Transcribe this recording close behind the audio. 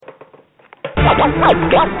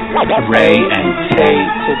Ray and Tay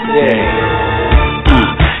today.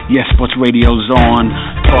 Yes, sports radio's on.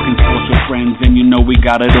 Talking sports with friends, and you know we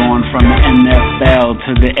got it on. From the NFL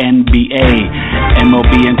to the NBA,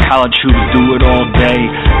 MLB and college hoops, do it all day.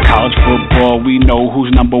 College football, we know who's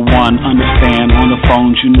number one. Understand on the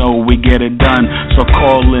phones, you know we get it done. So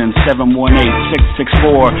call in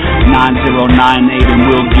 718-664-9098, and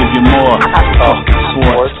we'll give you more. Talking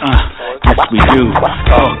sports, yes we do.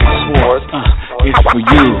 Talking sports, it's for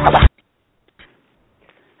you.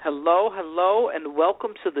 Hello, and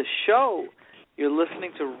welcome to the show. You're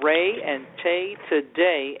listening to Ray and Tay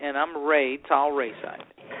today, and I'm Ray, Tal Rayside.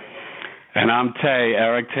 And I'm Tay,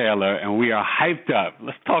 Eric Taylor, and we are hyped up.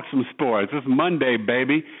 Let's talk some sports. It's Monday,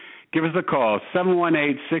 baby. Give us a call,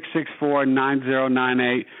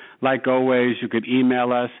 718-664-9098. Like always, you could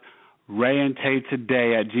email us,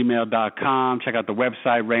 rayandtaytoday@gmail.com. Check out the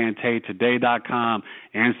website, rayandtaytoday.com,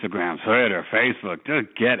 Instagram, Twitter, Facebook.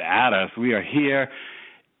 Just get at us. We are here.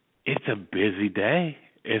 It's a busy day.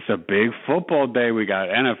 It's a big football day. We got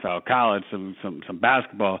NFL, college, some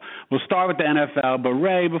basketball. We'll start with the NFL. But,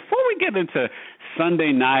 Ray, before we get into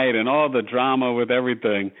Sunday night and all the drama with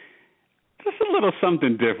everything, just a little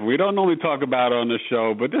something different. We don't normally talk about it on the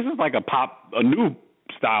show, but this is like a new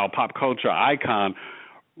style pop culture icon.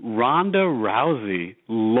 Ronda Rousey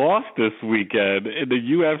lost this weekend in the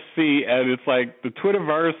UFC, and it's like the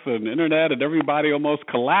Twitterverse and internet and everybody almost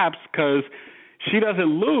collapsed because she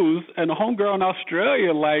doesn't lose, and the homegirl in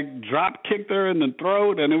Australia, drop kicked her in the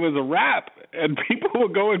throat, and it was a wrap. And people were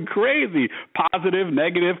going crazy. Positive,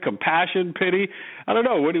 negative, compassion, pity. I don't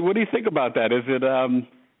know. What do you think about that? Is it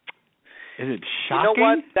shocking? You know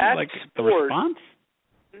what? That sport, the response?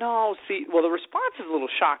 No, the response is a little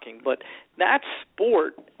shocking, but that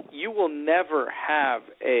sport, you will never have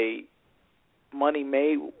a Money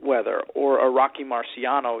Mayweather or a Rocky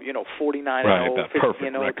Marciano, 49-0,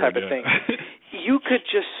 50-0 type of thing. You could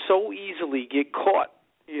just so easily get caught,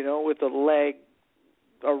 with a leg,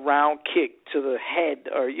 a round kick to the head,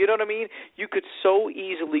 or you know what I mean? You could so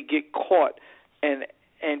easily get caught and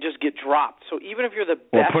just get dropped. So even if you're the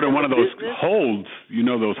best, or put in one of those business, holds,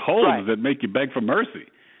 those holds right, that make you beg for mercy.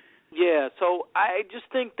 Yeah, so I just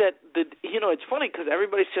think that it's funny because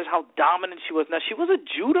everybody says how dominant she was. Now she was a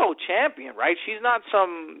judo champion, right? She's not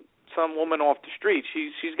some woman off the street.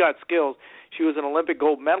 She's got skills. She was an Olympic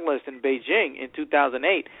gold medalist in Beijing in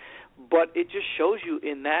 2008. But it just shows you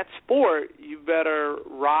in that sport, you better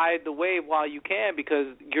ride the wave while you can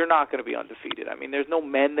because you're not going to be undefeated. I mean, there's no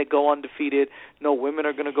men that go undefeated. No women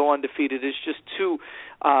are going to go undefeated. It's just too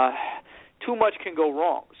much can go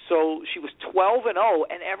wrong. So she was 12-0,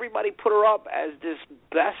 and everybody put her up as this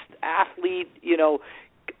best athlete,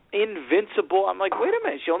 invincible. I'm like, wait a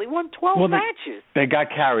minute, she only won 12 matches. They got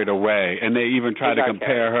carried away, and they even tried to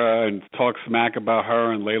compare her and talk smack about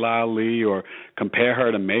her and Layla Ali or compare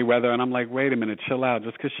her to Mayweather. And I'm like, wait a minute, chill out,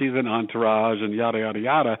 just because she's an entourage and yada, yada,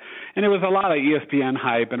 yada. And it was a lot of ESPN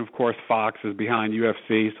hype, and, of course, Fox is behind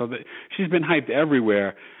UFC. So she's been hyped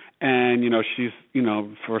everywhere. And, she's,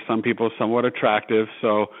 for some people somewhat attractive.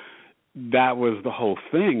 So that was the whole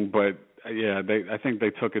thing. But, yeah, I think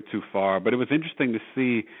they took it too far. But it was interesting to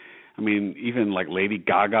see, even like Lady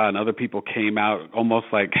Gaga and other people came out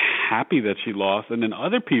almost like happy that she lost. And then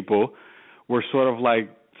other people were sort of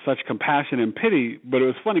like such compassion and pity. But it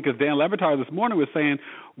was funny because Dan Le Batard this morning was saying,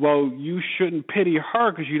 well, you shouldn't pity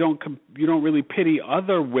her because you don't really pity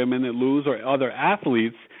other women that lose or other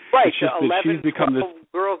athletes. Right, it's just the 11, she's become 12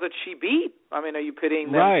 girls that she beat. Are you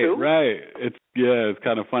pitying them too? Right. It's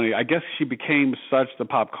kind of funny. I guess she became such the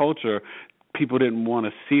pop culture, people didn't want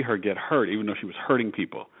to see her get hurt, even though she was hurting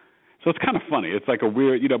people. So it's kind of funny. It's like a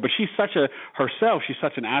weird, but she's such an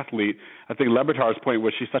athlete. I think Le Batard's point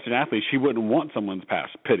was she's such an athlete, she wouldn't want someone's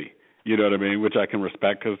past pity. You know what I mean? Which I can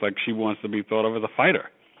respect because, she wants to be thought of as a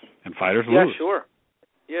fighter. And fighters lose.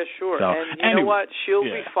 Yeah, sure. So, and you know what? She'll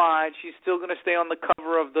be fine. She's still going to stay on the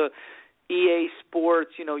cover of the EA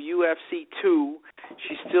Sports, UFC 2.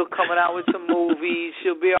 She's still coming out with some movies.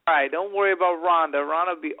 She'll be all right. Don't worry about Ronda.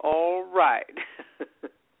 Ronda will be all right.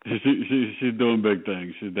 She's doing big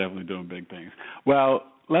things. She's definitely doing big things. Well,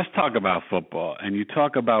 let's talk about football. And you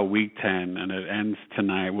talk about Week 10, and it ends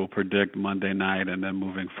tonight. We'll predict Monday night and then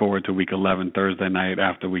moving forward to Week 11, Thursday night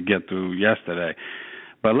after we get through yesterday.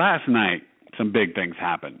 But last night, some big things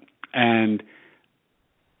happened. And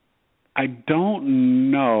I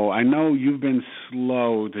don't know. I know you've been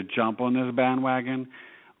slow to jump on this bandwagon,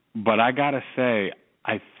 but I got to say,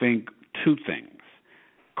 I think two things.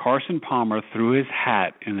 Carson Palmer threw his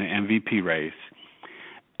hat in the MVP race,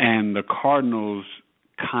 and the Cardinals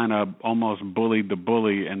kind of almost bullied the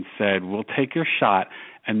bully and said, we'll take your shot,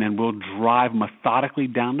 and then we'll drive methodically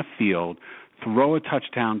down the field, throw a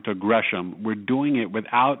touchdown to Gresham. We're doing it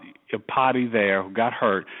without a potty there who got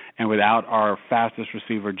hurt and without our fastest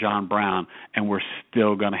receiver, John Brown, and we're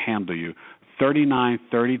still going to handle you.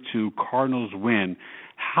 39-32, Cardinals win.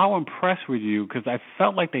 How impressed were you? Because I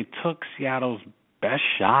felt like they took Seattle's best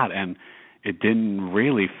shot, and it didn't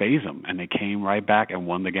really faze them, and they came right back and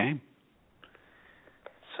won the game.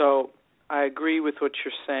 So I agree with what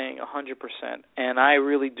you're saying 100%, and I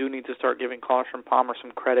really do need to start giving Carson Palmer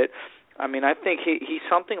some credit. I mean, I think he's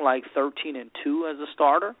something like 13-2 as a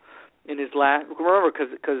starter in his last. Remember,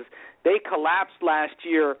 because they collapsed last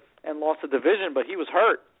year and lost the division, but he was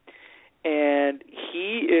hurt, and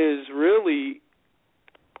he is really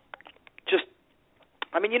just.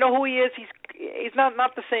 I mean, you know who he is. He's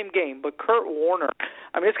not the same game, but Kurt Warner.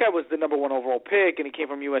 I mean, this guy was the number 1 overall pick, and he came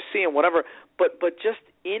from USC and whatever. But just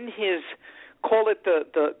in his, call it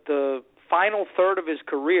the final third of his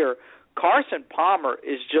career, Carson Palmer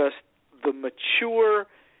is just the mature,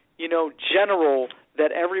 general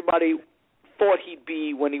that everybody thought he'd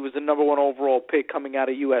be when he was the number 1 overall pick coming out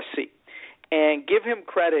of USC. And give him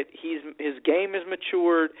credit. His game has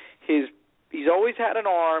matured. He's always had an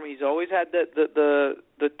arm. He's always had the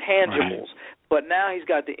tangibles. Right. But now he's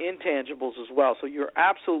got the intangibles as well. So you're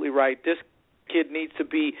absolutely right. This kid needs to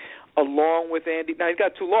be along with Andy. Now, he's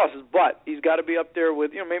got 2 losses, but he's got to be up there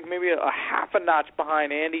with, maybe a half a notch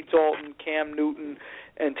behind Andy Dalton, Cam Newton,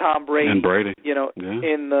 and Tom Brady. And Brady.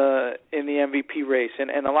 In the MVP race.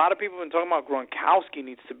 And a lot of people have been talking about Gronkowski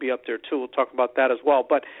needs to be up there, too. We'll talk about that as well.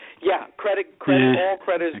 But, yeah, all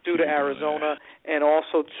credit is due to Arizona and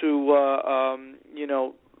also to,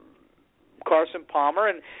 Carson Palmer.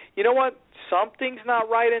 And you know what? Something's not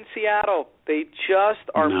right in Seattle. They just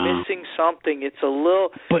are missing something. It's a little,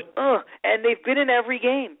 and they've been in every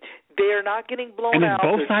game. They're not getting blown out.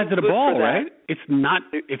 And it's both sides of the ball, right? It's not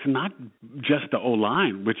just the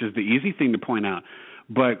O-line, which is the easy thing to point out,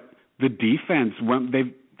 but the defense. When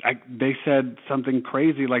they said something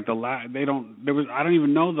crazy like I don't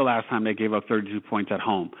even know the last time they gave up 32 points at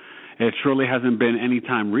home. It surely hasn't been any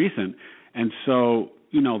time recent, and so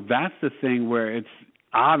that's the thing where it's.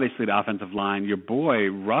 Obviously, the offensive line, your boy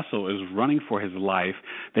Russell is running for his life.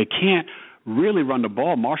 They can't really run the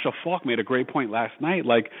ball. Marshall Faulk made a great point last night.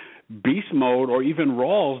 Like beast mode or even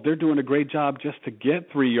Rawls, they're doing a great job just to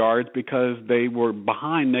get 3 yards because they were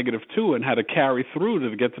behind -2 and had to carry through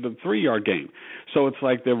to get to the 3-yard game. So it's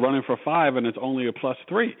like they're running for 5 and it's only a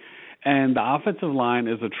 +3. And the offensive line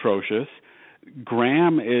is atrocious.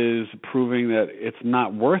 Graham is proving that it's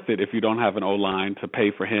not worth it if you don't have an O-line to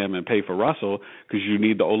pay for him and pay for Russell because you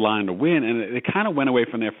need the O-line to win. And it kind of went away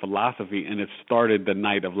from their philosophy, and it started the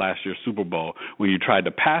night of last year's Super Bowl when you tried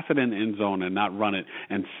to pass it in the end zone and not run it.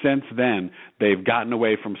 And since then, they've gotten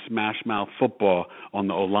away from smash-mouth football on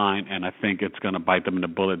the O-line, and I think it's going to bite them in the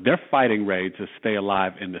bullet. They're fighting, Ray, to stay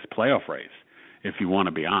alive in this playoff race, if you want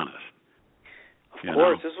to be honest. Of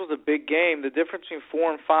course, this was a big game. The difference between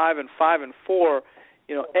 4-5 and 5-4,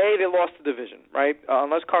 they lost the division, right?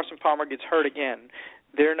 Unless Carson Palmer gets hurt again,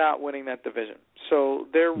 they're not winning that division. So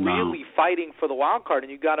they're really fighting for the wild card,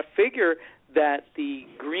 and you got to figure that the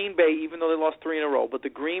Green Bay, even though they lost 3 in a row, but the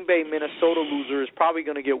Green Bay Minnesota loser is probably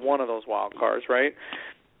going to get one of those wild cards, right?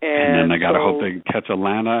 And then they got to hope they catch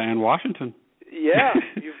Atlanta and Washington. Yeah,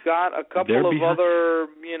 you've got a couple of other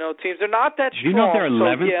teams. They're not that strong. Do you know they're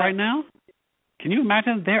 11th right now? Can you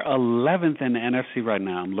imagine? They're 11th in the NFC right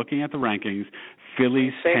now. I'm looking at the rankings.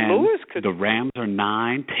 Philly's 10. The Rams are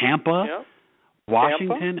 9. Tampa,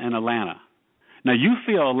 Washington, and Atlanta. Now, you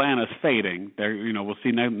feel Atlanta's fading. We'll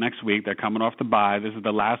see next week. They're coming off the bye. This is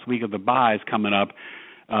the last week of the byes coming up.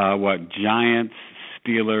 Giants,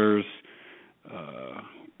 Steelers, a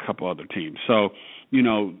couple other teams. So,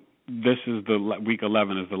 this is week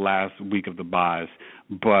 11 is the last week of the byes.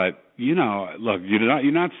 But, look,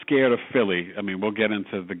 you're not scared of Philly. I mean, we'll get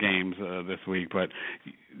into the games this week, but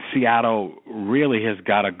Seattle really has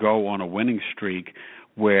got to go on a winning streak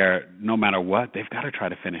where no matter what, they've got to try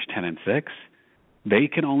to finish 10-6. They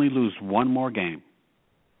can only lose one more game,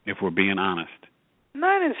 if we're being honest.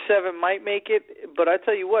 9-7 might make it, but I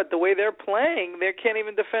tell you what, the way they're playing, they can't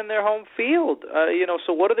even defend their home field.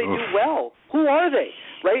 So what do they do well? Who are they,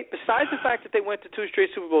 right? Besides the fact that they went to 2 straight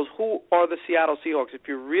Super Bowls, who are the Seattle Seahawks? If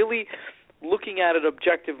you're really looking at it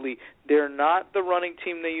objectively, they're not the running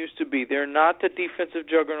team they used to be. They're not the defensive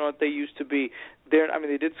juggernaut they used to be.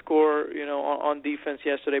 They did score, on defense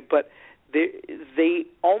yesterday, but they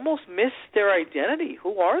almost missed their identity.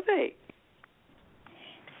 Who are they?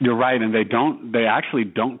 You're right, and they actually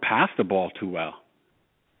don't pass the ball too well.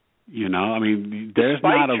 There's Despite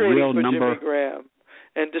not a real for number. Jimmy Graham.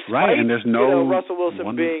 And despite right, and there's no Russell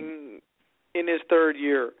Wilson being in his third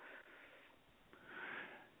year.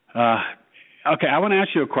 Okay, I want to ask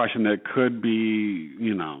you a question that could be,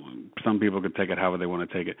 some people could take it however they want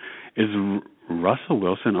to take it. Is Russell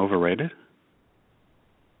Wilson overrated?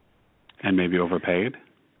 And maybe overpaid?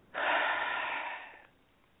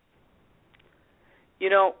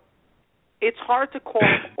 It's hard to call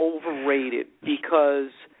him overrated because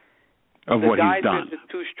of the what guy's he's done. been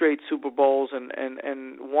to 2 straight Super Bowls and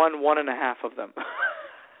won 1.5 of them.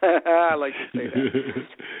 I like to say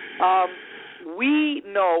that. We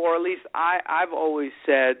know, or at least I've always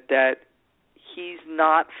said, that he's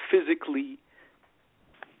not physically,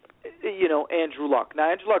 Andrew Luck. Now,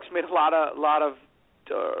 Andrew Luck's made a lot of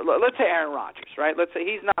let's say Aaron Rodgers, right? Let's say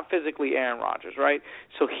he's not physically Aaron Rodgers, right?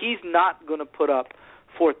 So he's not going to put up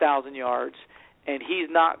 4,000 yards, and he's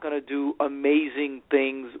not going to do amazing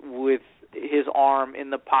things with his arm in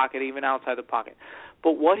the pocket, even outside the pocket.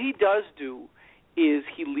 But what he does do is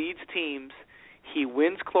he leads teams, he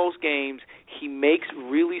wins close games, he makes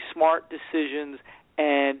really smart decisions,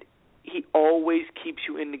 and he always keeps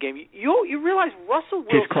you in the game. You realize Russell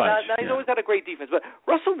Wilson, he's always had a great defense, but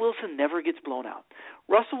Russell Wilson never gets blown out.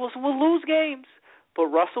 Russell Wilson will lose games, but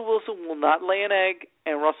Russell Wilson will not lay an egg,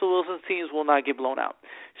 and Russell Wilson's teams will not get blown out.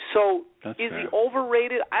 So is he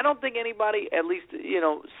overrated? I don't think anybody, at least,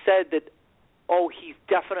 said that, he's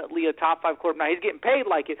definitely a top 5 quarterback. Now, he's getting paid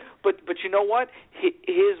like it, but you know what?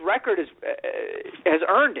 His record has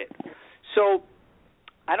earned it. So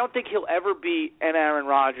I don't think he'll ever be an Aaron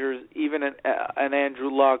Rodgers, even an Andrew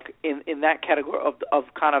Luck, in that category of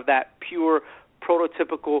kind of that pure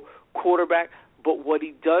prototypical quarterback. But what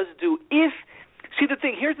he does do,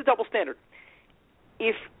 here's the double standard.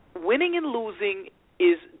 If winning and losing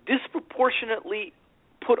is disproportionately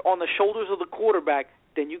put on the shoulders of the quarterback,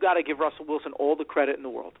 then you got to give Russell Wilson all the credit in the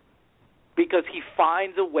world, because he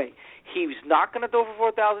finds a way. He's not going to throw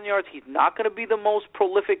for 4,000 yards. He's not going to be the most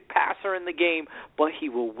prolific passer in the game, but he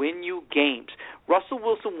will win you games. Russell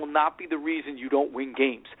Wilson will not be the reason you don't win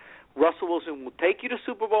games. Russell Wilson will take you to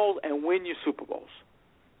Super Bowls and win you Super Bowls.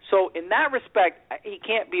 So in that respect, he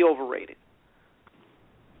can't be overrated.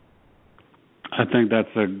 I think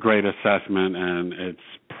that's a great assessment, and it's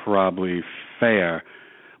probably fair.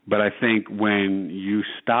 But I think when you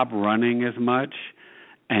stop running as much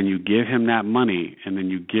and you give him that money and then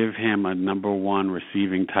you give him a number 1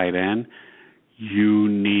 receiving tight end, you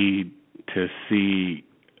need to see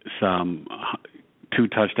some 2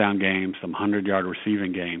 touchdown games, some 100-yard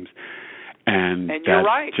receiving games. And you're that's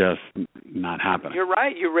right. just not happening. You're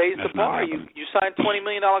right. You raise the bar. You sign $20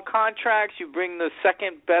 million contracts. You bring the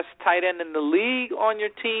second best tight end in the league on your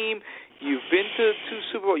team. You've been to 2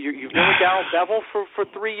 Super Bowls. You've been with Darrell Bevel for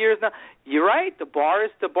 3 years now. You're right. The bar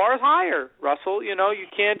is higher, Russell. You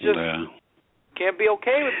can't just can't be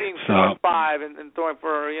okay with being 4-5 and throwing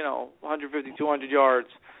for 150, 200 yards.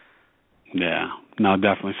 Yeah, no,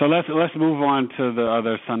 definitely. So let's move on to the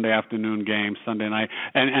other Sunday afternoon game, Sunday night,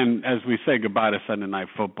 and as we say goodbye to Sunday night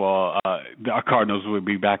football, our Cardinals will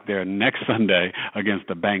be back there next Sunday against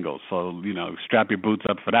the Bengals. So strap your boots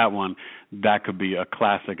up for that one. That could be a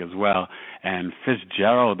classic as well. And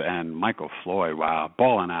Fitzgerald and Michael Floyd, wow,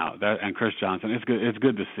 balling out. And Chris Johnson, it's good. It's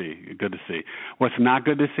good to see. Good to see. What's not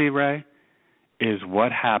good to see, Ray, is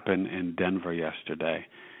what happened in Denver yesterday.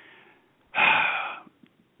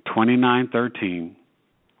 29-13.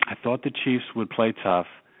 I thought the Chiefs would play tough.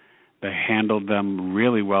 They handled them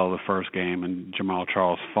really well the first game, and Jamal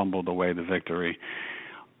Charles fumbled away the victory.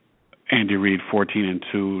 Andy Reid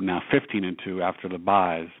 14-2, now 15-2 after the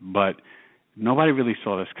byes, but nobody really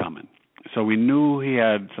saw this coming. So we knew he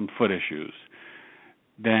had some foot issues.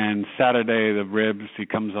 Then Saturday, the ribs, he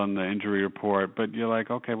comes on the injury report, but you're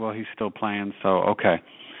like, okay, well, he's still playing, so okay.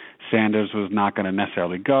 Sanders was not going to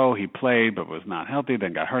necessarily go. He played but was not healthy,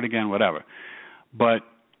 then got hurt again, whatever. But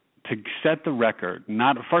to set the record,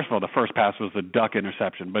 first of all, the first pass was the duck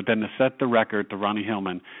interception, but then to set the record to Ronnie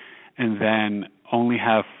Hillman and then only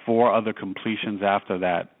have 4 other completions after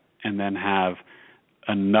that and then have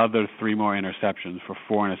another 3 more interceptions for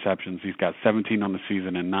 4 interceptions. He's got 17 on the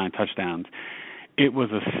season and 9 touchdowns. It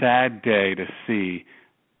was a sad day to see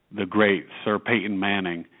the great Sir Peyton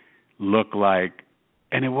Manning look like.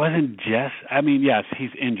 And it wasn't just, yes, he's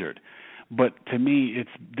injured. But to me,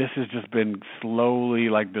 this has just been slowly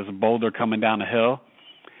like this boulder coming down a hill.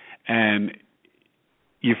 And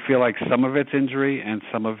you feel like some of it's injury and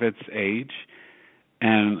some of it's age.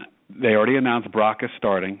 And they already announced Brock is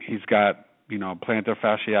starting. He's got, plantar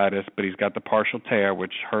fasciitis, but he's got the partial tear,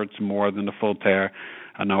 which hurts more than the full tear.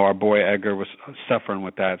 I know our boy Edgar was suffering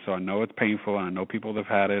with that, so I know it's painful. And I know people have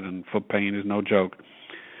had it, and foot pain is no joke.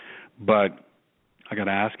 But I got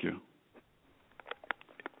to ask you,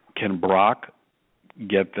 can Brock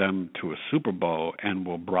get them to a Super Bowl, and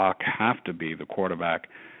will Brock have to be the quarterback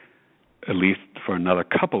at least for another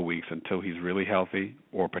couple weeks until he's really healthy,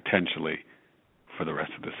 or potentially for the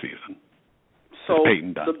rest of the season? So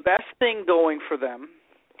the best thing going for them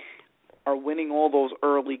are winning all those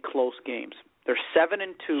early close games. They're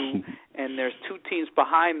 7-2, and there's two teams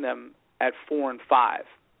behind them at 4-5,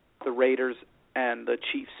 the Raiders and the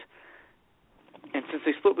Chiefs. And since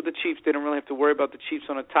they split with the Chiefs, they don't really have to worry about the Chiefs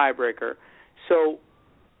on a tiebreaker. So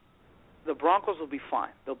the Broncos will be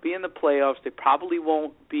fine. They'll be in the playoffs. They probably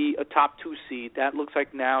won't be a top 2 seed. That looks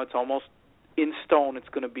like now it's almost in stone. It's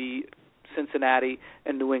going to be Cincinnati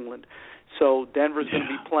and New England. So Denver's going to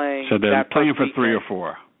be playing. So they're playing for 3 or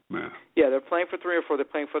 4. Yeah, they're playing for 3 or 4. They're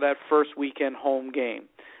playing for that first weekend home game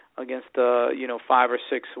against 5 or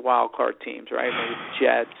 6 wild card teams, right? Maybe the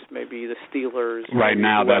Jets, maybe the Steelers. Right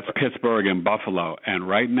now, that's Pittsburgh and Buffalo. And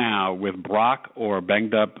right now, with Brock or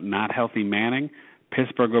banged up, not healthy Manning,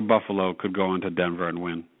 Pittsburgh or Buffalo could go into Denver and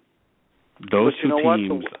win. Those two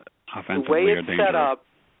teams offensively are dangerous.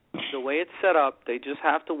 The way it's set up, they just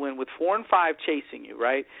have to win with 4 and 5 chasing you,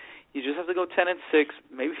 right? You just have to go 10-6,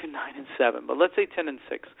 maybe 9-7, but let's say 10-6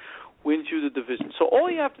 wins you the division. So all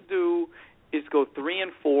you have to do is go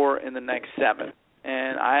 3-4 in the next 7.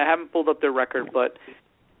 And I haven't pulled up their record, but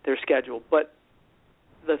their schedule. But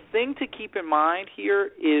the thing to keep in mind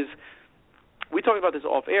here is, we talked about this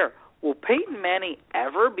off air. Will Peyton Manning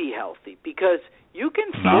ever be healthy? Because you can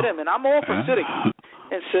sit him, and I'm all for sitting him.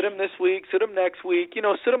 And sit him this week, sit him next week.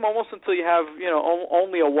 Sit him almost until you have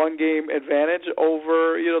only a 1-game advantage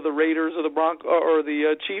over the Raiders or the Broncos or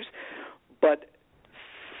the Chiefs. But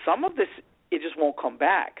some of this, it just won't come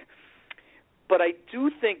back. But I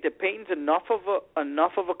do think that Peyton's enough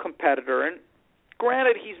of a competitor, and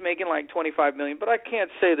granted he's making like $25 million, but I can't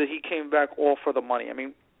say that he came back all for the money. I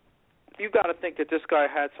mean, you've got to think that this guy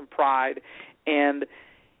had some pride, and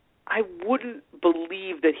I wouldn't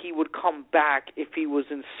believe that he would come back if he was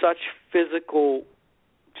in such physical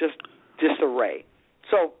just disarray.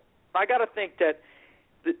 So I got to think that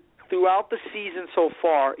throughout the season so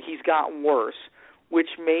far, he's gotten worse, which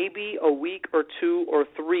maybe a week or 2 or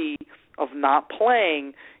 3 of not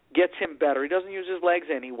playing gets him better. He doesn't use his legs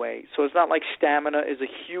anyway, so it's not like stamina is a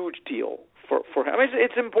huge deal for him. I mean,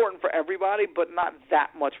 it's important for everybody, but not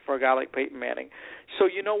that much for a guy like Peyton Manning. So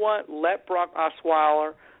you know what? Let Brock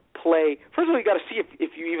Osweiler play. First of all, you got to see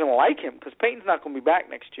if you even like him, because Peyton's not going to be back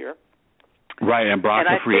next year. Right, and Brock's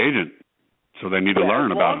a free agent, so they need to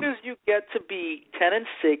learn about him. As long as you get to be 10-6,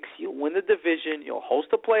 you'll win the division, you'll host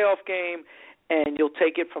a playoff game, and you'll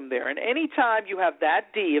take it from there. And anytime you have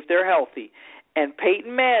that D, if they're healthy, and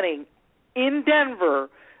Peyton Manning in Denver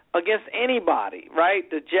against anybody, right,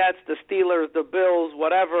 the Jets, the Steelers, the Bills,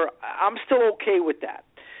 whatever, I'm still okay with that.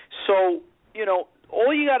 So,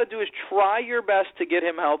 all you got to do is try your best to get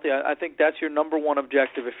him healthy. I think that's your number one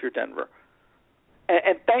objective if you're Denver.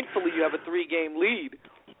 And thankfully you have a 3-game lead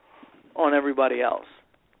on everybody else.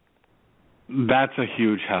 That's a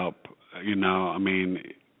huge help. I mean,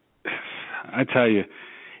 I tell you,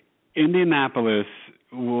 Indianapolis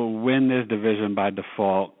will win this division by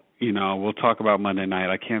default. We'll talk about Monday night.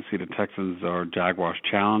 I can't see the Texans or Jaguars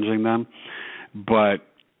challenging them, but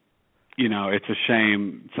it's a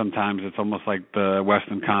shame sometimes. It's almost like the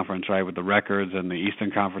Western Conference, right, with the records, and the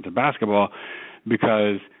Eastern Conference of basketball,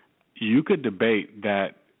 because you could debate that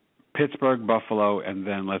Pittsburgh, Buffalo, and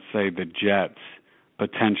then let's say the Jets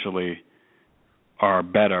potentially are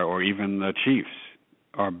better, or even the Chiefs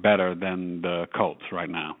are better than the Colts right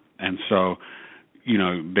now. And so,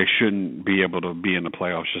 they shouldn't be able to be in the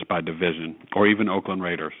playoffs just by division, or even Oakland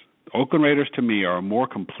Raiders. Oakland Raiders, to me, are a more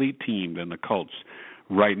complete team than the Colts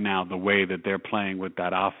right now, the way that they're playing with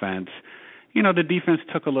that offense. The defense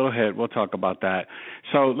took a little hit. We'll talk about that.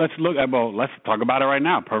 So let's talk about it right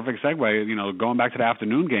now. Perfect segue. Going back to the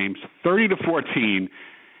afternoon games, 30-14.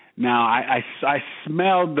 Now, I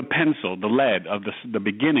smelled the pencil, the lead of the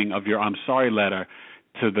beginning of your I'm sorry letter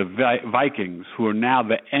to the Vikings, who are now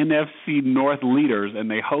the NFC North leaders,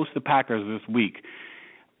 and they host the Packers this week.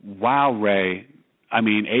 Wow, Ray. I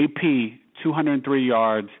mean, AP, 203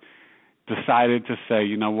 yards, decided to say,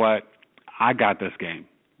 you know what, I got this game.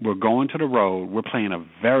 We're going to the road. We're playing a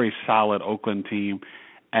very solid Oakland team,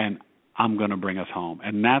 and I'm going to bring us home.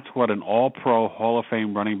 And that's what an all-pro Hall of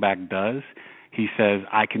Fame running back does. He says,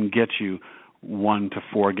 I can get you 1 to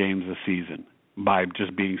 4 games a season by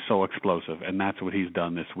just being so explosive, and that's what he's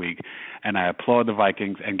done this week. And I applaud the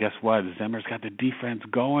Vikings, and guess what? Zimmer's got the defense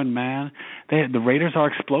going, man. The Raiders are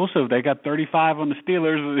explosive. They got 35 on the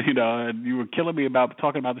Steelers, and you were killing me about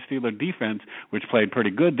talking about the Steelers defense, which played pretty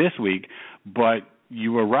good this week, but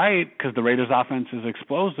you were right, because the Raiders' offense is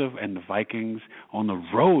explosive, and the Vikings on the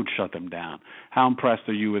road shut them down. How impressed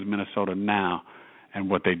are you with Minnesota now and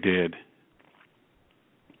what they did?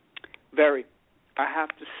 Very. I have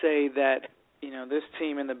to say that, this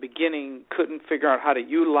team in the beginning couldn't figure out how to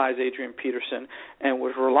utilize Adrian Peterson and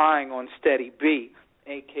was relying on Steady B,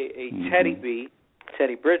 a.k.a. Teddy B,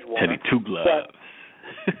 Teddy Bridgewater. Teddy Two Gloves.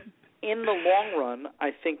 In the long run, I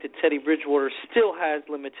think that Teddy Bridgewater still has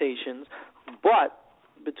limitations, but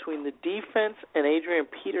between the defense and Adrian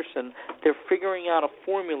Peterson, they're figuring out a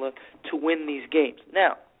formula to win these games.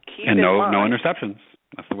 Now, keep in mind, no interceptions.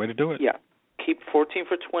 That's the way to do it. Yeah. Keep 14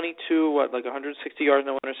 for 22, like 160 yards,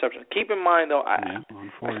 no interceptions. Keep in mind, though, I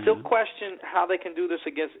still question how they can do this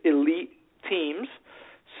against elite teams.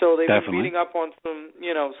 So they've been beating up on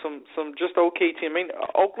some just okay team. I mean,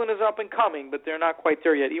 Oakland is up and coming, but they're not quite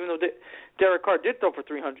there yet. Even though Derek Carr did throw for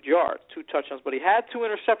 300 yards, 2 touchdowns, but he had 2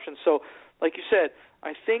 interceptions. So, like you said,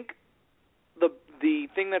 I think the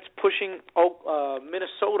thing that's pushing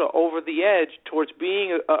Minnesota over the edge towards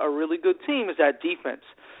being a really good team is that defense.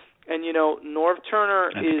 And, Norv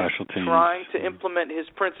Turner is trying to implement his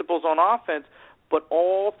principles on offense, but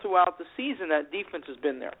all throughout the season that defense has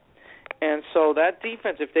been there. And so that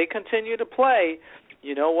defense, if they continue to play,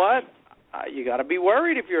 you know what? You got to be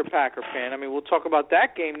worried if you're a Packer fan. I mean, we'll talk about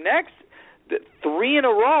that game next. 3 in a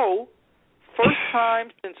row, first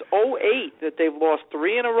time since 2008 that they've lost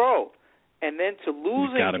 3 in a row. And then to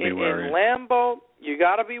losing in Lambeau, you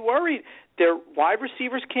got to be worried. Their wide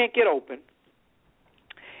receivers can't get open.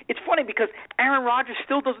 It's funny because Aaron Rodgers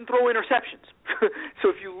still doesn't throw interceptions. So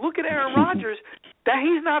if you look at Aaron Rodgers,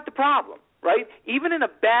 he's not the problem, right? Even in a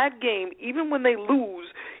bad game, even when they lose,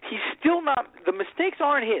 he's still not – the mistakes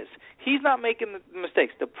aren't his. He's not making the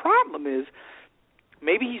mistakes. The problem is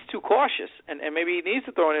maybe he's too cautious, and maybe he needs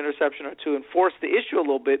to throw an interception or two and force the issue a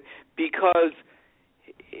little bit because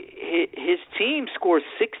his team scores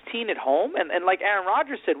 16 at home. And like Aaron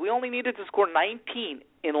Rodgers said, we only needed to score 19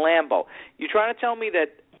 in Lambeau. You trying to tell me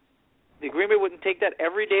that the Green Bay wouldn't take that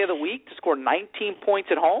every day of the week to score 19 points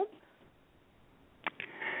at home?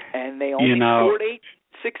 And they only scored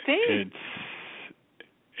 16.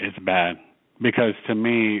 It's bad. Because to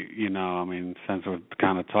me, since we're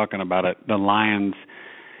kind of talking about it, the Lions,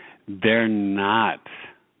 they're not,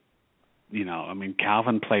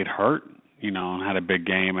 Calvin played hurt, and had a big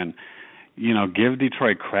game. And, give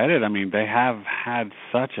Detroit credit. I mean, they have had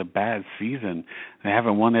such a bad season. They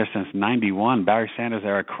haven't won there since 91. Barry Sanders,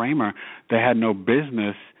 Eric Kramer, they had no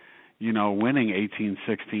business, winning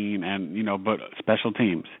 18-16 and, but special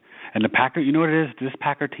teams. And the Packer, you know what it is? This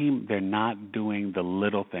Packer team, they're not doing the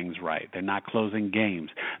little things right. They're not closing games.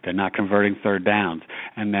 They're not converting third downs.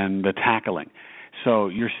 And then the tackling. So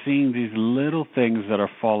you're seeing these little things that are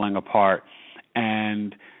falling apart,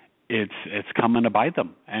 and it's coming to bite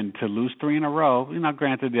them. And to lose 3 in a row,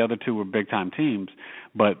 granted the other 2 were big-time teams,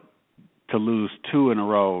 but to lose 2 in a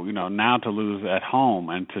row, now to lose at home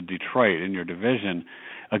and to Detroit in your division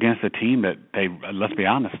against a team that let's be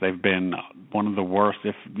honest, they've been one of the worst,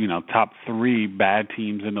 if top 3 bad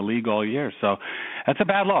teams in the league all year. So that's a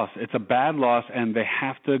bad loss. It's a bad loss, and they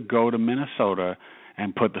have to go to Minnesota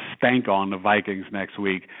and put the stank on the Vikings next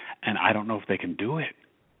week, and I don't know if they can do it.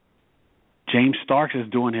 James Starks is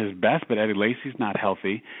doing his best, but Eddie Lacy's not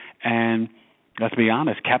healthy, and let's be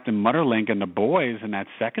honest, Captain Mutterlink and the boys in that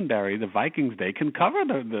secondary, the Vikings, they can cover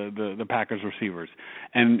the Packers receivers.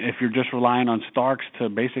 And if you're just relying on Starks to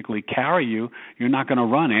basically carry you, you're not going to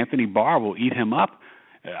run. Anthony Barr will eat him up.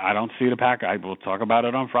 I don't see the Packers. I will talk about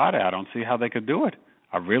it on Friday. I don't see how they could do it.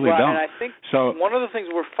 I really don't. And I think one of the things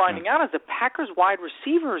we're finding out is the Packers wide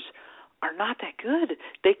receivers are not that good.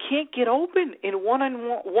 They can't get open in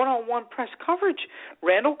one-on-one press coverage.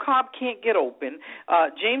 Randall Cobb can't get open.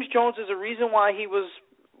 James Jones is a reason why he was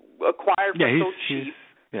acquired for so cheap.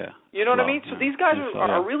 You know what I mean? So these guys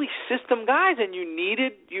are really system guys, and you need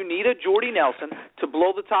a Jordy Nelson to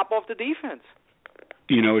blow the top off the defense.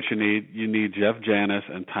 You know what you need? You need Jeff Janis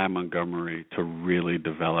and Ty Montgomery to really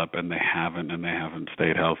develop, and they haven't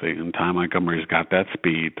stayed healthy. And Ty Montgomery's got that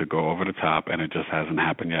speed to go over the top, and it just hasn't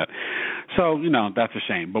happened yet. So, that's a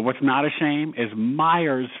shame. But what's not a shame is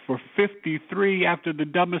Myers for 53 after the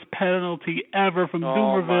dumbest penalty ever from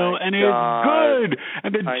Zoomerville, and it's good.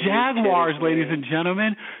 And the Jaguars, ladies and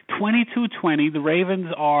gentlemen, 22-20. The Ravens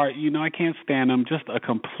are, I can't stand them, just a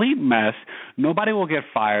complete mess. Nobody will get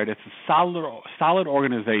fired. It's a solid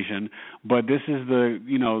organization, but this is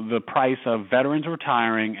the price of veterans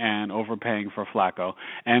retiring and overpaying for Flacco,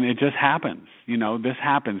 and it just happens. This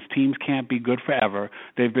happens. Teams can't be good forever.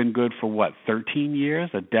 They've been good for 13 years,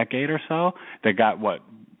 a decade or so. They got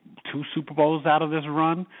 2 Super Bowls out of this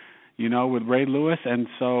run. with Ray Lewis. And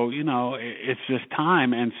so, it's just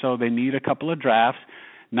time. And so they need a couple of drafts,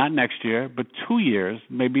 not next year, but 2 years.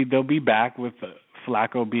 Maybe they'll be back with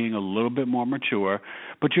Flacco being a little bit more mature.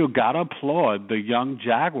 But you've got to applaud the young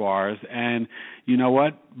Jaguars. And you know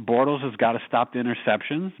what? Bortles has got to stop the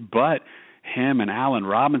interceptions, but him and Allen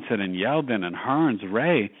Robinson and Yeldon and Hearns,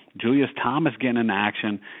 Ray, Julius Thomas getting in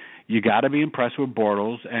action. You got to be impressed with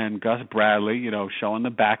Bortles and Gus Bradley, showing the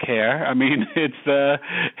back hair. I mean,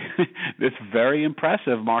 it's very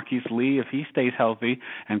impressive. Marquise Lee, if he stays healthy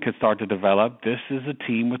and could start to develop, this is a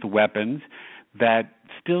team with weapons that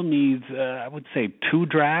still needs, I would say, 2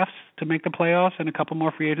 drafts to make the playoffs and a couple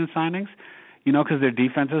more free agent signings, because their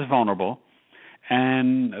defense is vulnerable,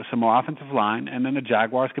 and some more offensive line, and then the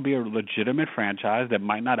Jaguars could be a legitimate franchise that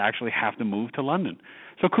might not actually have to move to London.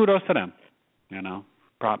 So kudos to them,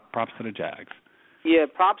 Props to the Jags. Yeah,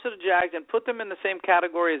 props to the Jags, and put them in the same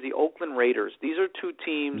category as the Oakland Raiders. These are 2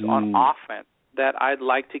 teams on offense that I'd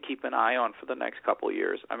like to keep an eye on for the next couple of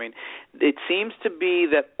years. I mean, it seems to be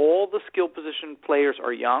that all the skill position players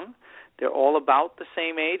are young. They're all about the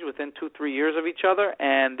same age, within 2-3 years of each other,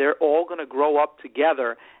 and they're all going to grow up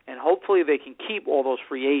together, and hopefully they can keep all those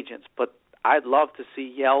free agents. But I'd love to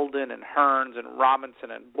see Yeldon and Hearns and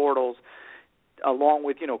Robinson and Bortles, along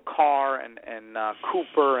with Carr and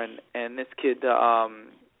Cooper and this kid,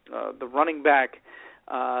 the running back.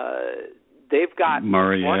 They've got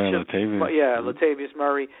Murray, Latavius. Latavius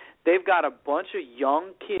Murray. They've got a bunch of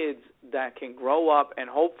young kids that can grow up and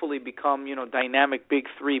hopefully become dynamic big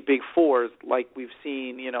 3, big 4s like we've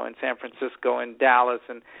seen in San Francisco and Dallas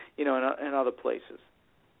and in other places.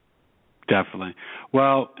 Definitely.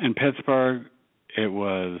 Well, in Pittsburgh, it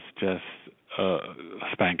was just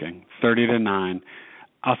spanking, 30-9.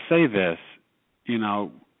 I'll say this,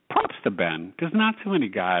 props to Ben, because not too many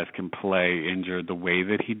guys can play injured the way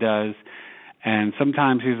that he does, and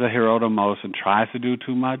sometimes he's a hero to most and tries to do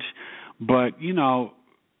too much. But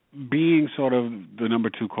being sort of the number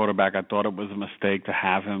 2 quarterback, I thought it was a mistake to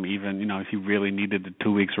have him, even if he really needed the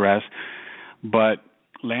 2 weeks rest. But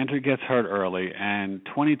Landry gets hurt early, and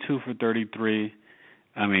 22 for 33.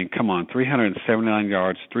 I mean, come on, 379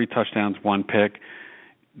 yards, 3 touchdowns, 1 pick.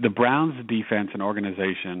 The Browns' defense and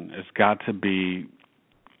organization has got to be,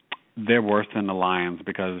 they're worse than the Lions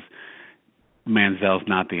because Manziel's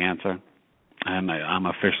not the answer. And I'm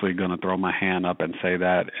officially going to throw my hand up and say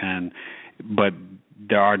that. But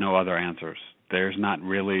there are no other answers. There's not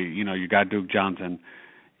really, you got Duke Johnson.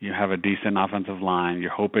 You have a decent offensive line.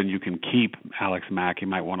 You're hoping you can keep Alex Mack. He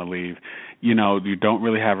might want to leave. You don't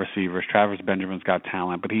really have receivers. Travis Benjamin's got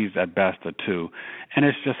talent, but he's at best a 2. And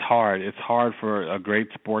it's just hard. It's hard for a great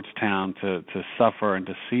sports town to suffer and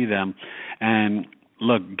to see them. And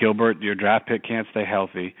look, Gilbert, your draft pick can't stay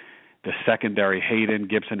healthy. The secondary, Hayden,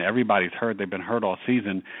 Gibson, everybody's hurt. They've been hurt all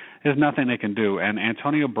season. There's nothing they can do. And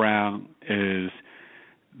Antonio Brown is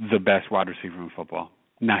the best wide receiver in football.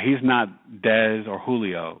 Now, he's not Dez or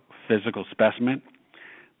Julio, physical specimen,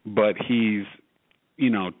 but he's,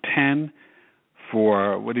 10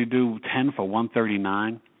 for, what did he do, 10 for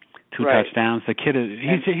 139, 2 touchdowns. The kid is,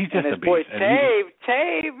 he's just a beast. Boy,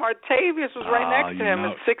 Martavius was right next to him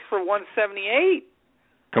at 6 for 178.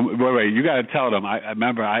 Wait, you got to tell them. I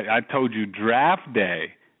remember I told you draft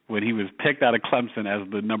day when he was picked out of Clemson as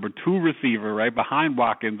the number 2 receiver right behind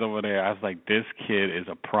Watkins over there. I was like, this kid is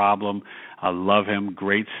a problem. I love him.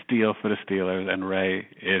 Great steal for the Steelers. And Ray,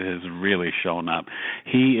 it has really shown up.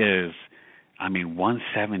 He is,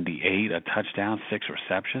 178, a touchdown, 6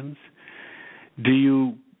 receptions.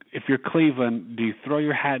 If you're Cleveland, do you throw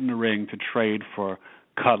your hat in the ring to trade for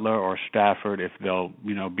Cutler or Stafford if they'll,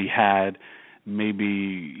 be had?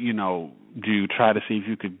 Maybe, do you try to see if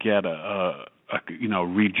you could get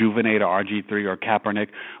rejuvenate a RG3 or Kaepernick?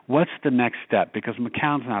 What's the next step? Because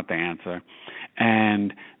McCown's not the answer.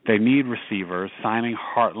 And they need receivers. Signing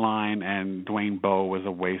Hartline and Dwayne Bowe was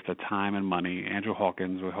a waste of time and money. Andrew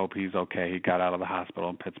Hawkins, we hope he's okay. He got out of the hospital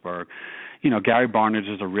in Pittsburgh. Gary Barnidge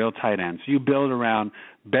is a real tight end. So you build around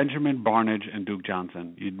Benjamin, Barnidge, and Duke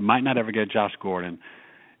Johnson. You might not ever get Josh Gordon.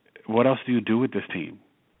 What else do you do with this team?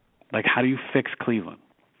 How do you fix Cleveland?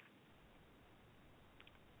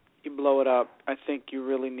 You blow it up. I think you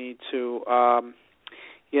really need to.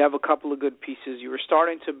 You have a couple of good pieces. You were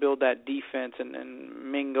starting to build that defense, and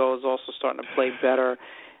Mingo is also starting to play better.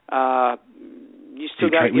 You still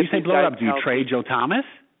got to get. When you say blow it up, do you trade Joe Thomas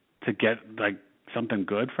to get something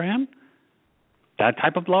good for him? That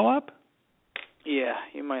type of blow up? Yeah,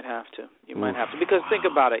 you might have to. Because think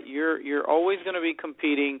about it. You're always going to be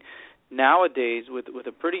competing nowadays with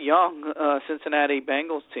a pretty young Cincinnati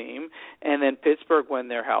Bengals team, and then Pittsburgh when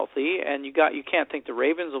they're healthy, and you can't think the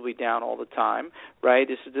Ravens will be down all the time, right?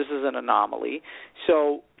 This is an anomaly.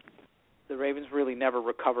 So the Ravens really never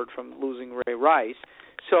recovered from losing Ray Rice.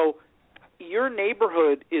 So your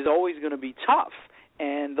neighborhood is always going to be tough.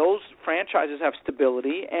 And those franchises have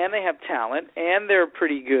stability, and they have talent, and they're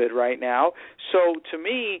pretty good right now. So, to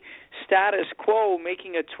me, status quo,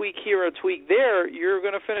 making a tweak here, a tweak there, you're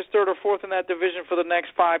going to finish third or fourth in that division for the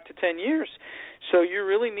next 5 to 10 years. So you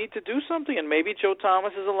really need to do something, and maybe Joe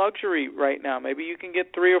Thomas is a luxury right now. Maybe you can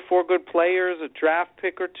get 3 or 4 good players, a draft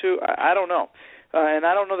pick or 2. I don't know. And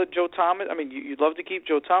I don't know that Joe Thomas, you'd love to keep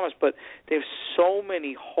Joe Thomas, but they have so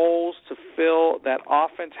many holes to fill. That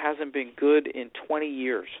offense hasn't been good in 20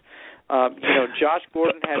 years. Josh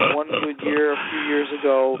Gordon had one good year a few years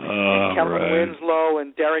ago, and Kellen Winslow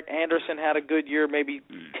and Derek Anderson had a good year maybe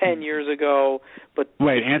 10 years ago. But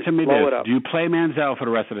wait, answer me this. Do you play Manziel for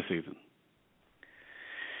the rest of the season?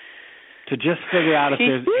 To just figure out if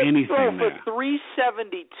there's anything there. He did throw for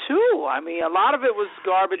 372. A lot of it was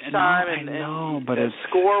garbage time, and the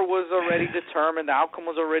score was already determined. The outcome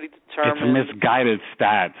was already determined. It's misguided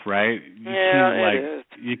stats, right? It is.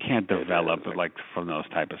 You can't develop from those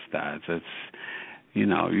type of stats. It's,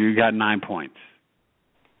 you got 9 points.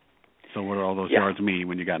 So what do all those yards mean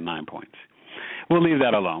when you got 9 points? We'll leave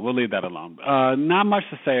that alone. Not much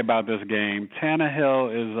to say about this game.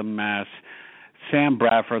 Tannehill is a mess. Sam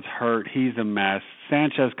Bradford's hurt. He's a mess.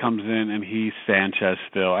 Sanchez comes in, and he's Sanchez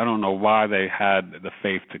still. I don't know why they had the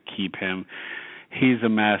faith to keep him. He's a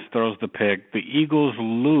mess, throws the pick. The Eagles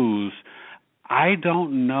lose. I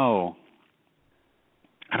don't know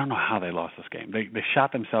how they lost this game. They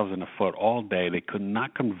shot themselves in the foot all day. They could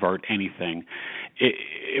not convert anything.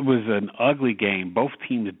 It was an ugly game. Both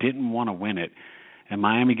teams didn't want to win it, and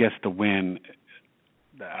Miami gets the win.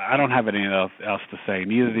 I don't have anything else to say.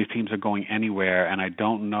 Neither of these teams are going anywhere, and I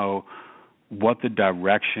don't know what the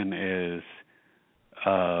direction is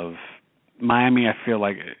of Miami. I feel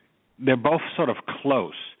like they're both sort of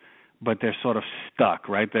close, but they're sort of stuck,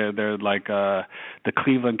 right? They're like the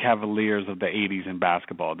Cleveland Cavaliers of the 80s in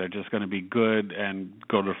basketball. They're just going to be good and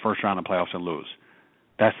go to the first round of playoffs and lose.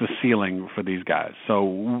 That's the ceiling for these guys. So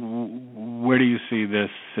where do you see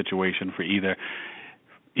this situation for either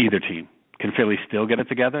team? Can Philly still get it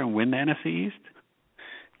together and win the NFC East?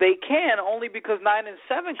 They can, only because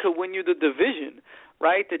 9-7 could win you the division,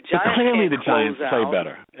 right? The Giants clearly the Giants play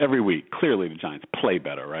better every week. Clearly the Giants play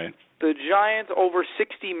better, right? The Giants, over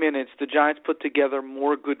 60 minutes, the Giants put together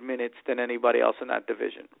more good minutes than anybody else in that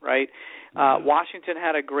division, right? Washington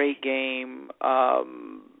had a great game.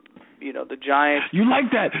 The Giants. You like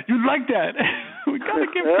that. We got to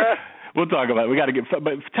give We'll talk about it. We got to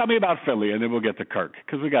but tell me about Philly, and then we'll get to Kirk,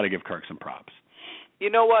 because we got to give Kirk some props. You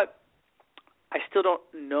know what? I still don't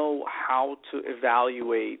know how to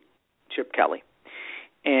evaluate Chip Kelly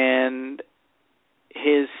and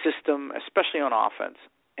his system, especially on offense.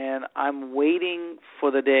 And I'm waiting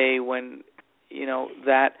for the day when,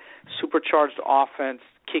 that supercharged offense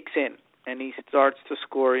kicks in and he starts to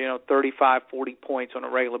score, 35, 40 points on a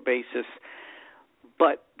regular basis.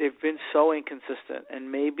 But they've been so inconsistent,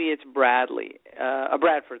 and maybe it's Bradford,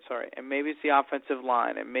 and maybe it's the offensive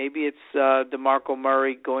line, and maybe it's DeMarco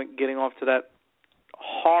Murray getting off to that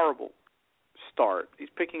horrible start. He's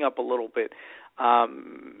picking up a little bit,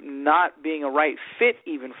 not being a right fit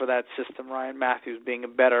even for that system. Ryan Matthews being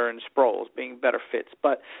better, and Sproles being better fits.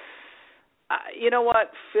 But you know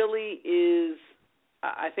what, Philly is.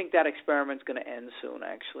 I think that experiment's going to end soon,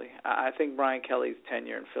 actually. I think Brian Kelly's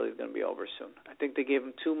tenure in Philly is going to be over soon. I think they gave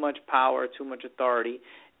him too much power, too much authority,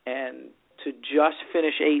 and to just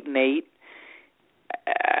finish 8-8,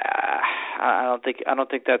 I don't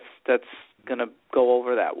think that's going to go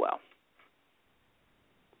over that well.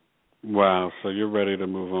 Wow, so you're ready to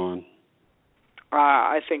move on?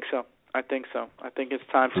 I think so. I think it's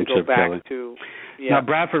time to go back to. Yeah. Now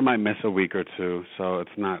Bradford might miss a week or two, so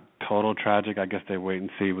it's not total tragic. I guess they wait and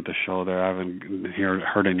see with the shoulder. I haven't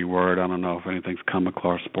heard any word. I don't know if anything's come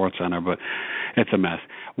across SportsCenter, but it's a mess.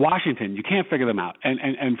 Washington, you can't figure them out,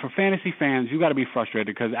 and for fantasy fans, you got to be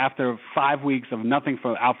frustrated because after 5 weeks of nothing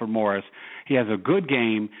from Alfred Morris, he has a good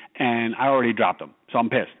game, and I already dropped him, so I'm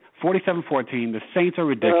pissed. 47-14. The Saints are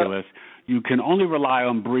ridiculous. You can only rely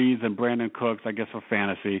on Breeze and Brandon Cooks, I guess, for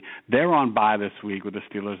fantasy. They're on bye this week with the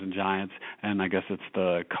Steelers and Giants, and I guess it's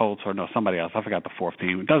the Colts or somebody else. I forgot the fourth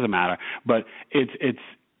team. It doesn't matter. But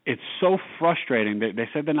it's so frustrating. They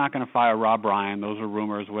said they're not going to fire Rob Ryan. Those are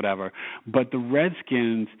rumors, whatever. But the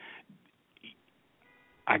Redskins,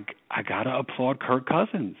 I got to applaud Kirk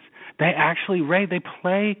Cousins. They actually, Ray, they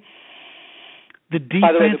play The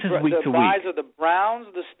defense is week to week. The buys are the Browns,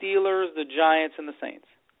 the Steelers, the Giants, and the Saints.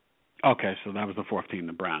 Okay, so that was the fourth team,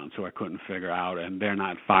 the Browns, who I couldn't figure out, and they're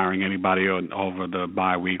not firing anybody over the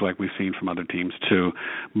bye week like we've seen from other teams too,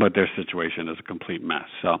 but their situation is a complete mess.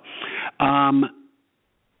 So, tell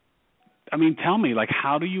me,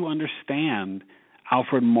 how do you understand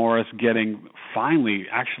Alfred Morris getting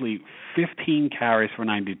actually 15 carries for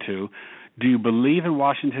 92? Do you believe in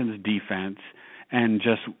Washington's defense? And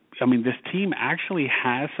this team actually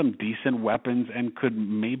has some decent weapons and could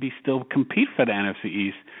maybe still compete for the NFC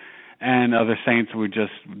East. And other Saints,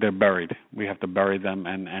 they're buried. We have to bury them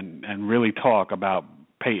and really talk about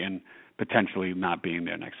Peyton potentially not being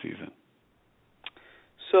there next season.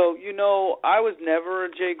 So, I was never a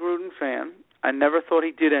Jay Gruden fan. I never thought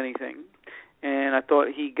he did anything. And I thought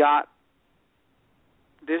he got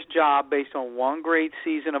this job based on one great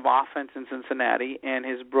season of offense in Cincinnati and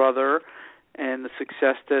his brother and the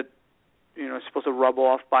success that, is supposed to rub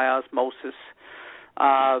off by osmosis.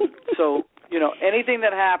 Anything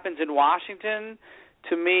that happens in Washington,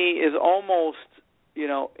 to me, is almost,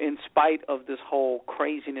 in spite of this whole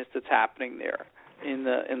craziness that's happening there in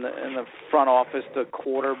the front office, the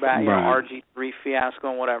quarterback, right. RG3 fiasco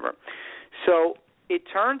and whatever. So it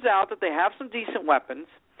turns out that they have some decent weapons,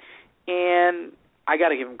 and I got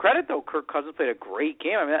to give him credit, though. Kirk Cousins played a great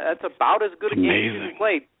game. That's about as good a game as he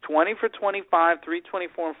played. 20 for 25,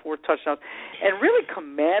 324, and 4 touchdowns, and really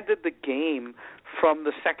commanded the game from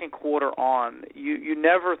the second quarter on. You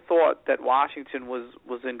never thought that Washington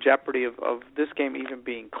was in jeopardy of this game even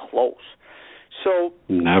being close. So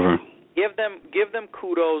never. Give them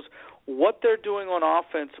kudos. What they're doing on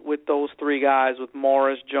offense with those three guys, with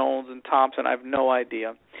Morris, Jones, and Thompson, I have no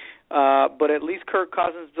idea. But at least Kirk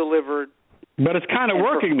Cousins delivered. But it's kind of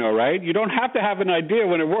working, though, right? You don't have to have an idea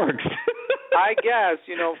when it works. I guess,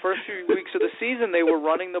 first few weeks of the season, they were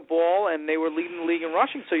running the ball and they were leading the league in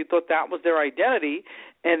rushing, so you thought that was their identity.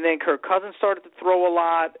 And then Kirk Cousins started to throw a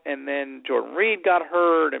lot, and then Jordan Reed got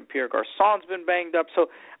hurt, and Pierre Garçon's been banged up.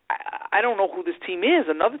 So I don't know who this team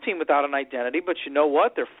is. Another team without an identity, but you know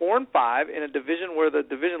what? They're 4-5 in a division where the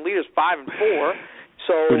division leader's 5-4.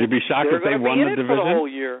 So would you be shocked if they won the division? For the whole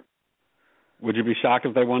year. Would you be shocked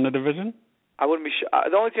if they won the division? I wouldn't be.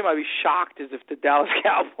 The only team I'd be shocked is if the Dallas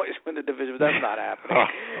Cowboys win the division, but that's not happening.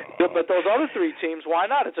 But those other three teams, why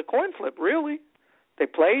not? It's a coin flip, really. They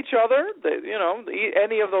play each other.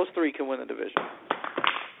 Any of those three can win the division.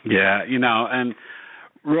 Yeah, and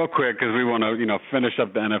real quick, because we want to, finish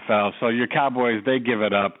up the NFL. So your Cowboys, they give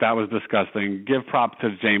it up. That was disgusting. Give props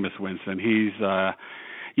to Jameis Winston. He's,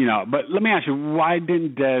 But let me ask you, why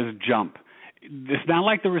didn't Dez jump? It's not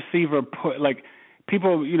like the receiver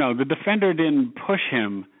people, the defender didn't push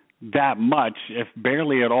him that much, if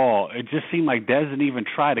barely at all. It just seemed like Dez didn't even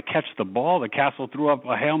try to catch the ball. The Castle threw up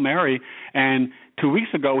a Hail Mary, and 2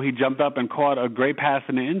 weeks ago he jumped up and caught a great pass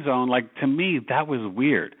in the end zone. To me, that was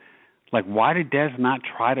weird. Why did Dez not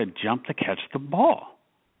try to jump to catch the ball?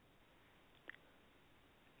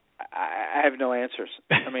 I have no answers.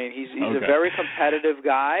 He's okay. A very competitive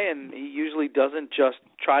guy, and he usually doesn't just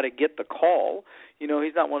try to get the call.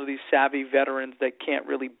 He's not one of these savvy veterans that can't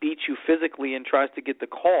really beat you physically and tries to get the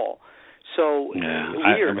call. So,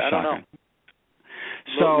 weird. I don't know.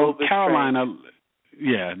 So, Carolina,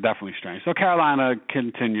 definitely strange. So, Carolina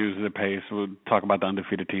continues the pace. We'll talk about the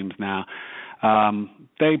undefeated teams now.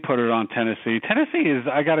 They put it on Tennessee. Tennessee is,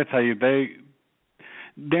 I got to tell you,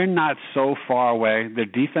 they're not so far away. Their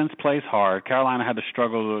defense plays hard. Carolina had to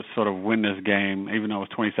struggle to sort of win this game, even though it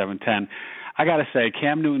was 27-10. I got to say,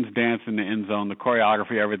 Cam Newton's dance in the end zone, the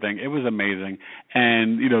choreography, everything, it was amazing.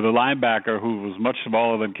 And, the linebacker, who was much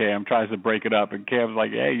smaller than Cam, tries to break it up. And Cam's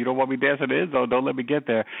like, hey, you don't want me dancing in the end zone, don't let me get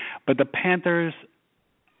there. But the Panthers,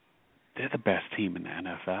 they're the best team in the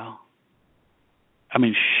NFL.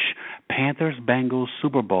 Panthers, Bengals,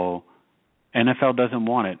 Super Bowl. NFL doesn't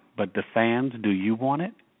want it, but the fans, do you want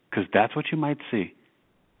it? Because that's what you might see.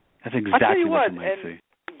 That's exactly what you might see.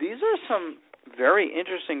 These are some very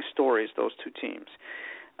interesting stories, those two teams.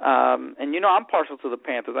 And, I'm partial to the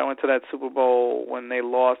Panthers. I went to that Super Bowl when they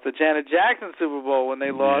lost, the Janet Jackson Super Bowl when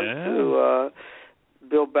they lost to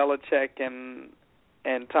Bill Belichick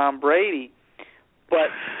and Tom Brady.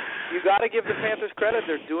 But you got to give the Panthers credit.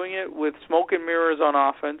 They're doing it with smoke and mirrors on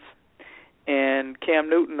offense and Cam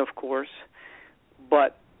Newton, of course.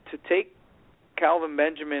 But to take Calvin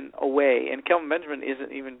Benjamin away, and Calvin Benjamin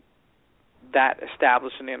isn't even that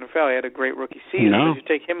established in the NFL. He had a great rookie season. No. But you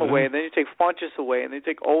take him away, and then you take Funchess away, and then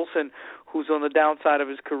you take Olsen, who's on the downside of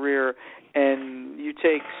his career, and you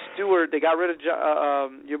take Stewart. They got rid of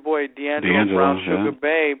your boy D'Angelo Brown, Sugar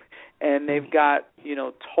Babe, and they've got,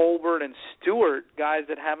 Tolbert and Stewart, guys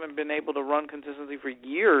that haven't been able to run consistently for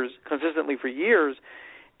years,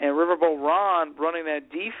 and Riverboat Ron running that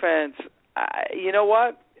defense. You know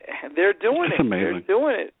what? They're doing That's it. amazing. They're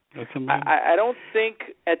doing it. That's amazing. I don't think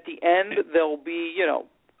at the end they'll be,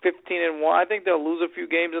 15-1. I think they'll lose a few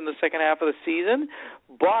games in the second half of the season,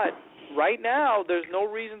 but right now there's no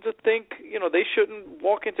reason to think, they shouldn't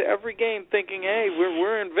walk into every game thinking, hey,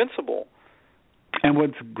 we're invincible. And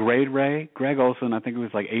what's great, Ray, Greg Olsen, I think it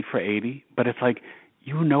was like 8 for 80, but it's like,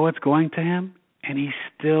 it's going to him, and he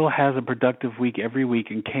still has a productive week every week,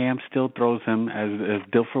 and Cam still throws him, as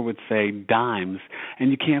Dilfer would say, dimes,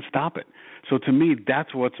 and you can't stop it. So to me,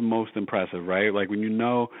 that's what's most impressive, right? Like when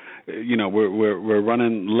we're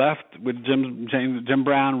running left with Jim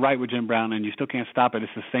Brown, right with Jim Brown, and you still can't stop it.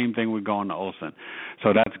 It's the same thing with going to Olsen.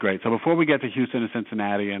 So that's great. So before we get to Houston and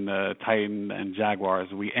Cincinnati and the Titans and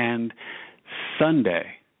Jaguars, we end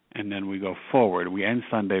Sunday, and then we go forward. We end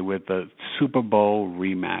Sunday with the Super Bowl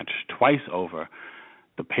rematch, twice over.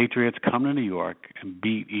 The Patriots come to New York and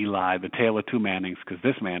beat Eli, the tale of two Mannings, because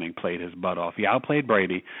this Manning played his butt off. He outplayed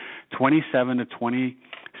Brady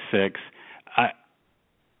 27-26.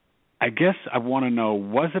 I guess I want to know,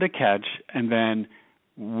 was it a catch? And then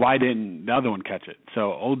why didn't the other one catch it?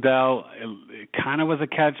 So Odell, it kind of was a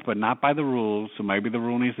catch, but not by the rules, so maybe the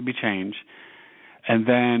rule needs to be changed. And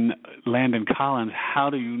then Landon Collins, how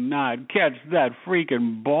do you not catch that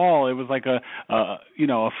freaking ball? It was like a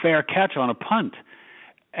fair catch on a punt.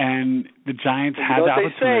 And the Giants had the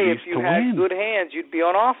opportunities to win. They say if you had good hands, you'd be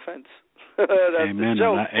on offense. That's Amen. the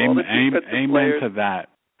joke. Amen to that.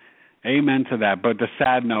 Amen to that. But the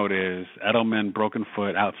sad note is Edelman, broken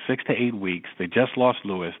foot, out 6 to 8 weeks. They just lost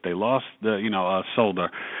Lewis. They lost Solder.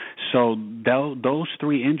 So those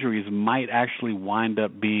three injuries might actually wind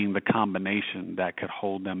up being the combination that could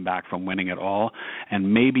hold them back from winning it all.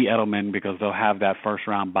 And maybe Edelman, because they'll have that first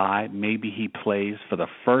round bye, maybe he plays for the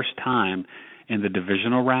first time in the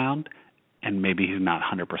divisional round, and maybe he's not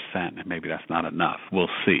 100%, and maybe that's not enough. We'll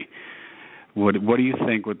see. What do you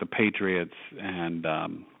think with the Patriots and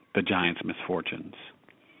the Giants' misfortunes?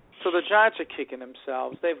 So the Giants are kicking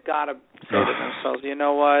themselves. They've got to say to themselves, you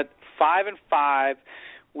know what, 5-5,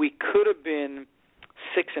 we could have been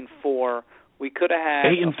 6-4. We could have had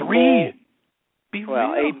 8-3.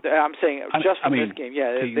 Well, I'm saying just from this game.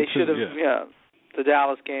 Yeah, they should have. Yeah, the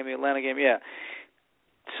Dallas game, the Atlanta game. Yeah.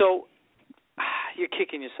 So you're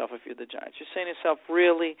kicking yourself if you're the Giants. You're saying to yourself,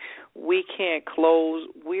 really, we can't close.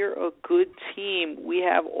 We're a good team. We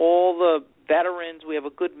have all the veterans. We have a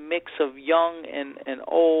good mix of young and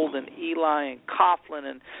old, and Eli and Coughlin.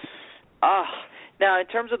 And now, in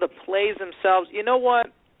terms of the plays themselves, you know what?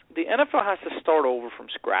 The NFL has to start over from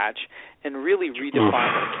scratch and really redefine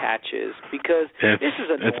what a catch is, because this is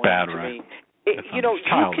annoying to me. You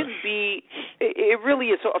can be – it really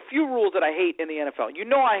is. So a few rules that I hate in the NFL.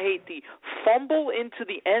 I hate the fumble into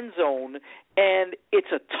the end zone and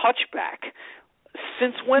it's a touchback.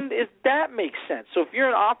 Since when does that make sense? So if you're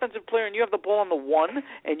an offensive player and you have the ball on the 1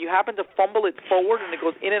 and you happen to fumble it forward and it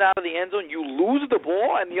goes in and out of the end zone, you lose the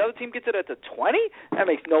ball and the other team gets it at the 20? That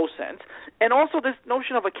makes no sense. And also this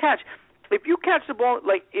notion of a catch. If you catch the ball,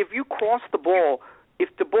 like if you cross the ball,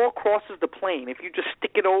 if the ball crosses the plane, if you just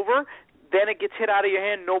stick it over, then it gets hit out of your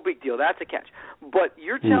hand, no big deal. That's a catch. But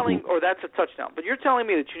you're telling, or that's a touchdown. But you're telling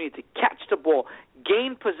me that you need to catch the ball,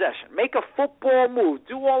 gain possession, make a football move,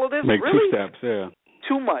 do all of this. Make really? 2 steps, yeah.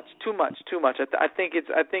 Too much. I think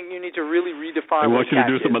you need to really redefine. I want you to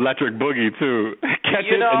do some electric boogie too. Catch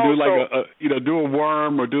it and do do a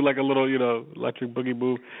worm or do like a little electric boogie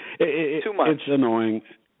move. Too much. It's annoying,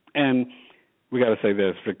 and we got to say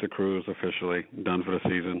this: Victor Cruz officially done for the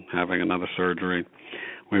season, having another surgery.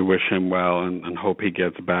 We wish him well and hope he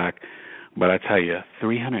gets back. But I tell you,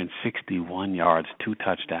 361 yards, 2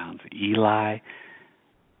 touchdowns. Eli,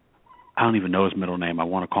 I don't even know his middle name. I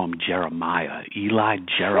want to call him Jeremiah. Eli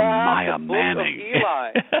Jeremiah Manning.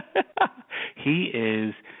 Eli. He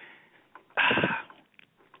is.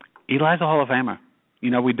 Eli's a Hall of Famer.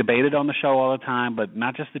 We debated on the show all the time, but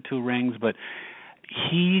not just the 2 rings, but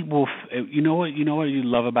he will. You know what you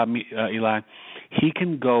love about me, Eli? He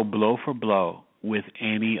can go blow for blow with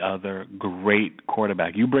any other great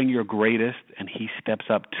quarterback. You bring your greatest, and he steps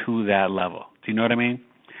up to that level. Do you know what I mean?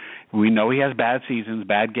 We know he has bad seasons,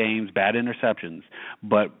 bad games, bad interceptions,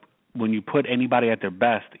 but when you put anybody at their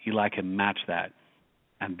best, Eli can match that,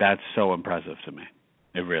 and that's so impressive to me.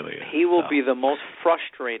 It really is. He will be the most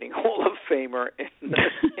frustrating Hall of Famer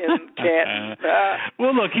in Canton.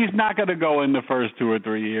 Well, look, he's not going to go in the first 2 or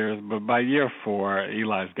 3 years, but by year 4,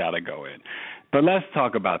 Eli's got to go in. But let's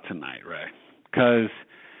talk about tonight, Ray, because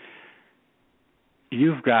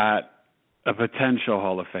you've got a potential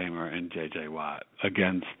Hall of Famer in J.J. Watt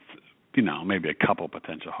against, maybe a couple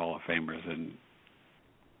potential Hall of Famers in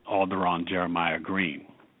Alderaan Jeremiah Green,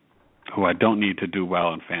 who I don't need to do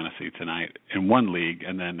well in fantasy tonight in one league,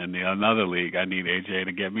 and then in another league I need AJ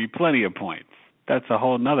to get me plenty of points. That's a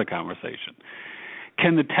whole nother conversation.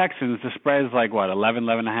 Can the Texans, the spread is like,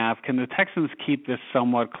 11.5? Can the Texans keep this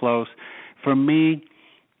somewhat close? For me,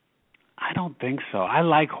 I don't think so. I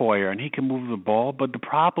like Hoyer, and he can move the ball, but the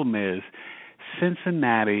problem is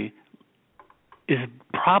Cincinnati is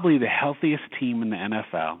probably the healthiest team in the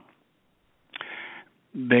NFL.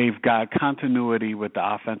 They've got continuity with the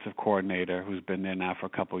offensive coordinator who's been there now for a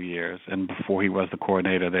couple of years, and before he was the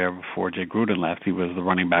coordinator there, before Jay Gruden left, he was the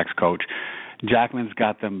running backs coach. Jackman's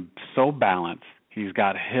got them so balanced. He's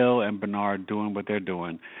got Hill and Bernard doing what they're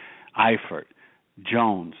doing. Eifert,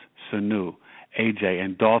 Jones, Sanu, AJ,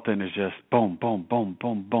 and Dalton is just boom, boom, boom,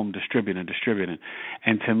 boom, boom, distributing.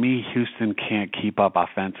 And to me, Houston can't keep up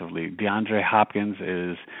offensively. DeAndre Hopkins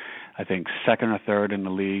is, I think, second or third in the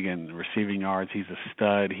league in receiving yards. He's a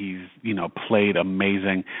stud. He's, played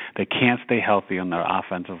amazing. They can't stay healthy on the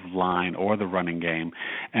offensive line or the running game.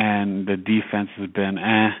 And the defense has been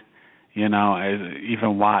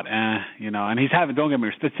even Watt, and he's having, don't get me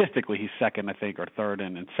wrong, statistically he's second, I think, or third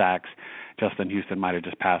in sacks. Justin Houston might have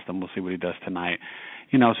just passed him. We'll see what he does tonight.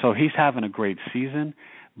 So he's having a great season,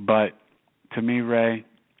 but to me, Ray,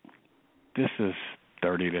 this is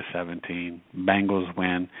 30-17. Bengals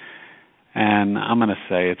win, and I'm going to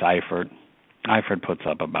say it's Eifert. Eifert puts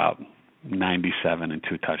up about 97 and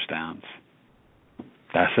 2 touchdowns.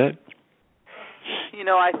 That's it.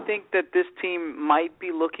 I think that this team might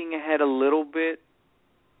be looking ahead a little bit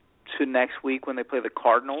to next week when they play the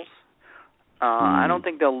Cardinals. I don't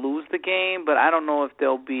think they'll lose the game, but I don't know if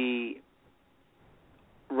they'll be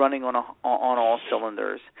running on all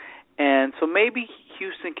cylinders. And so maybe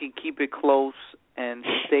Houston can keep it close and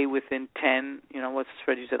stay within 10. What's the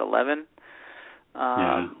spread? You said 11?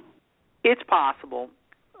 Yeah. It's possible.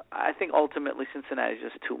 I think ultimately Cincinnati is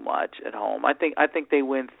just too much at home. I think they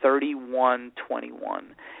win 31-21.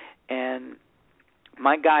 And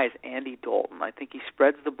my guy is Andy Dalton. I think he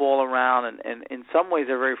spreads the ball around, and in some ways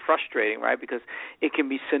they're very frustrating, right? Because it can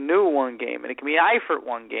be Sanu one game, and it can be Eifert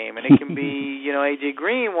one game, and it can be A.J.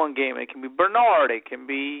 Green one game, and it can be Bernard, it can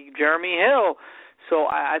be Jeremy Hill. So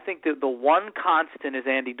I think that the one constant is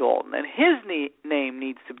Andy Dalton, and his name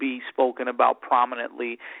needs to be spoken about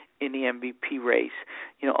prominently in the MVP race,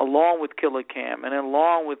 along with Killer Cam and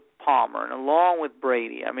along with Palmer and along with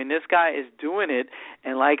Brady. I mean, this guy is doing it,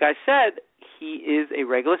 and like I said, he is a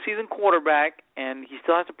regular season quarterback, and he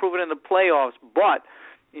still has to prove it in the playoffs, but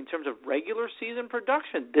in terms of regular season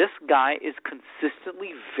production, this guy is consistently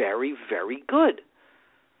very, very good.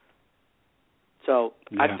 So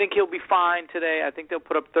yeah. I think he'll be fine today. I think they'll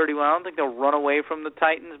put up 31. I don't think they'll run away from the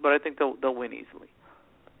Titans, but I think they'll win easily.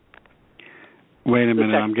 Wait a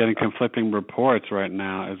minute, I'm getting conflicting reports right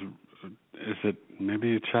now. Is it, maybe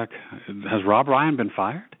you check, has Rob Ryan been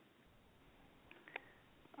fired?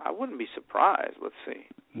 I wouldn't be surprised. Let's see.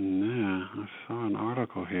 Yeah, I saw an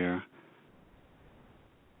article here.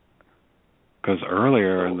 Because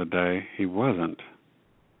earlier in the day, he wasn't.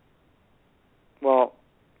 Well,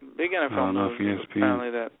 big NFL news is apparently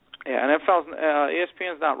that. Yeah,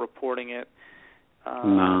 ESPN's not reporting it.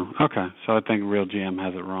 No. Okay. So I think Real GM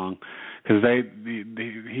has it wrong. Because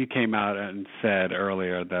he came out and said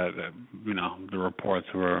earlier that, the reports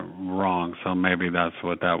were wrong. So maybe that's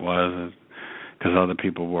what that was, because other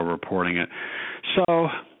people were reporting it. So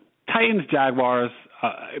Titans-Jaguars,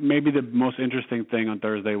 maybe the most interesting thing on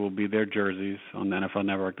Thursday will be their jerseys on the NFL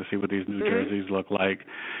Network to see what these new jerseys look like.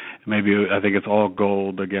 Maybe I think it's all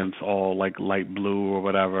gold against all like light blue or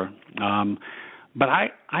whatever. But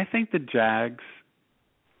I think the Jags,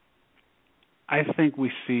 I think we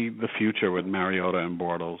see the future with Mariota and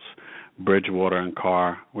Bortles, Bridgewater and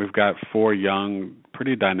Carr. We've got 4 young,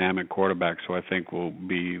 pretty dynamic quarterbacks who I think will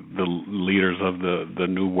be the leaders of the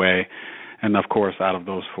new way. And, of course, out of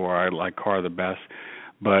those 4, I like Carr the best.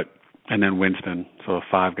 And then Winston, so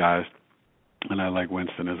 5 guys. And I like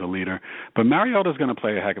Winston as a leader. But Mariota's going to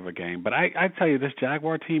play a heck of a game. But I tell you, this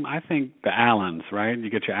Jaguar team, I think the Allens, right? You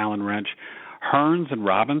get your Allen wrench. Hearns and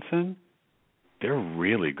Robinson, they're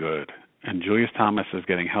really good. And Julius Thomas is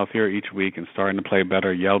getting healthier each week and starting to play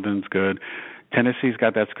better. Yeldon's good. Tennessee's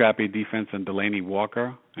got that scrappy defense and Delaney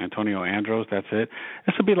Walker, Antonio Andros, that's it.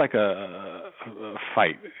 This will be like a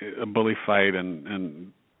fight, a bully fight,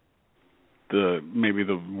 and maybe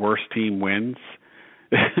the worst team wins.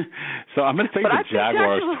 So I'm going to take the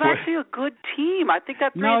Jaguars. But I think Jacksonville's actually a good team. I think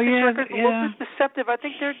that 3-6 record was deceptive. I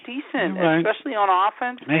think they're decent, especially on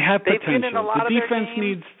offense. They have potential. Been in a lot the of defense their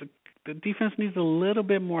games. needs the defense needs a little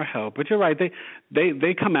bit more help. But you're right.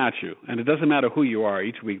 They come at you, and it doesn't matter who you are.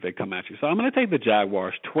 Each week they come at you. So I'm going to take the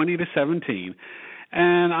Jaguars 20-17.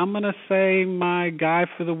 And I'm going to say my guy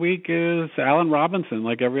for the week is Allen Robinson,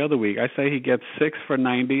 like every other week. I say he gets 6 for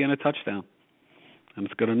 90 and a touchdown. And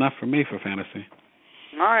it's good enough for me for fantasy.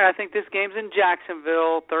 All right, I think this game's in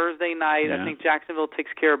Jacksonville Thursday night. Yeah. I think Jacksonville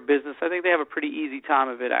takes care of business. I think they have a pretty easy time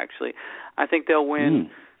of it, actually. I think they'll win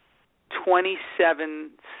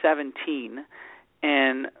 27-17.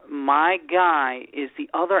 And my guy is the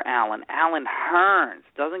other Allen Hurns.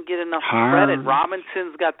 Doesn't get enough credit.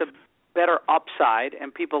 Robinson's got the better upside,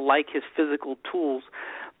 and people like his physical tools.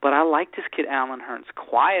 But I like this kid, Allen Hurns.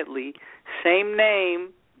 Quietly, same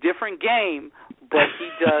name, different game, but he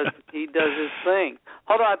does his thing.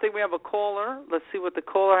 Hold on, I think we have a caller. Let's see what the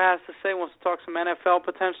caller has to say. Wants to talk some NFL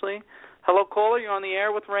potentially. Hello, caller. You're on the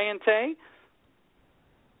air with Ray and Tay.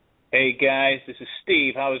 Hey, guys. This is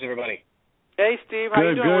Steve. How is everybody? Hey, Steve. How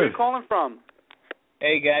you doing? Where are you calling from?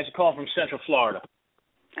 Hey, guys. I'm calling from Central Florida.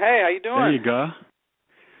 Hey, how you doing? There you go.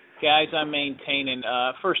 Guys, I'm maintaining,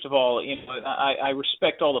 first of all, I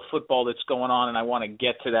respect all the football that's going on, and I want to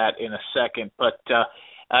get to that in a second. But,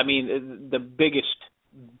 I mean, the biggest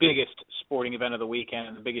sporting event of the weekend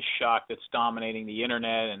and the biggest shock that's dominating the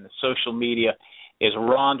Internet and the social media is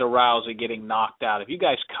Ronda Rousey getting knocked out. Have you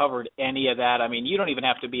guys covered any of that? I mean, you don't even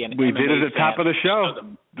have to be an We MMA did it at the top of the show.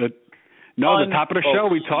 The top of the show,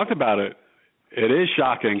 we talked about it. It is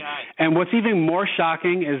shocking. And what's even more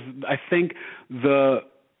shocking is I think the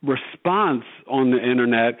response on the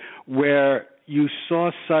Internet where you saw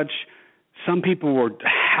some people were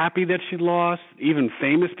happy that she lost, even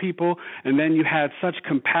famous people, and then you had such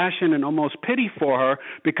compassion and almost pity for her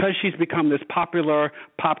because she's become this popular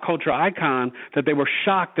pop culture icon that they were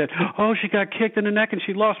shocked that, oh, she got kicked in the neck and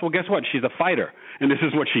she lost. Well, guess what? She's a fighter, and this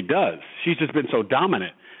is what she does. She's just been so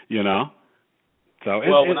dominant, you know? So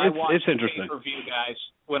it's interesting.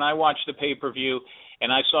 When I watched the pay-per-view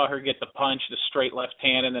and I saw her get the punch, the straight left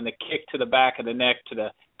hand, and then the kick to the back of the neck to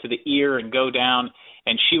the ear and go down,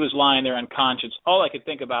 and she was lying there unconscious, all I could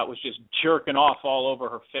think about was just jerking off all over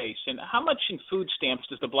her face. And how much in food stamps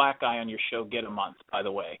does the black guy on your show get a month, by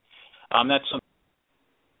the way? That's some.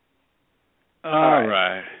 All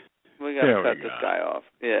right. We got to cut this guy off.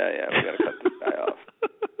 Yeah, we got to cut this guy off.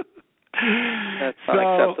 That's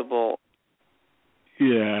unacceptable.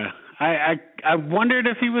 Yeah. I wondered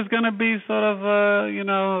if he was going to be sort of,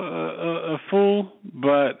 a fool,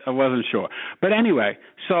 but I wasn't sure. But anyway,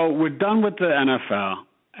 so we're done with the NFL,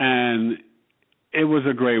 and it was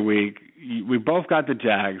a great week. We both got the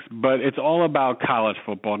Jags, but it's all about college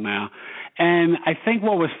football now. And I think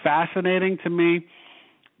what was fascinating to me,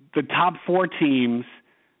 the top 4 teams,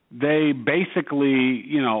 they basically,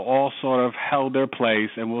 all sort of held their place,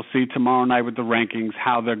 and we'll see tomorrow night with the rankings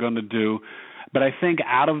how they're going to do. But I think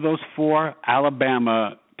out of those 4,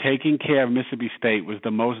 Alabama taking care of Mississippi State was the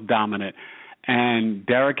most dominant. And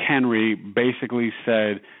Derrick Henry basically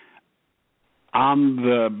said, I'm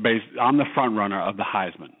the front runner of the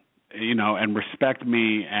Heisman, and respect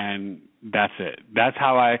me, and that's it. That's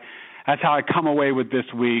how I come away with this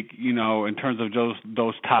week, in terms of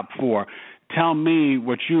those top 4. Tell me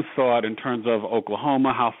what you thought in terms of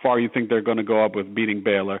Oklahoma, how far you think they're going to go up with beating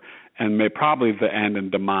Baylor, and probably the end and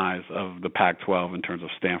demise of the Pac-12 in terms of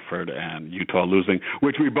Stanford and Utah losing,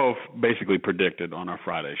 which we both basically predicted on our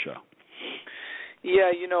Friday show.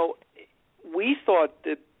 Yeah, we thought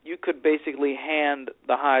that you could basically hand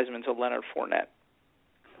the Heisman to Leonard Fournette.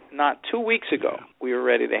 Not 2 weeks ago, we were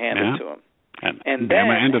ready to hand it to him. And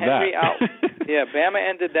Bama ended Henry that. Bama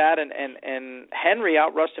ended that, and Henry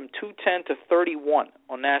outrushed him 210-31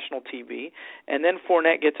 on national TV. And then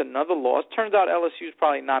Fournette gets another loss. Turns out LSU's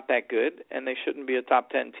probably not that good, and they shouldn't be a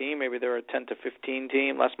top 10 team. Maybe they're a 10-15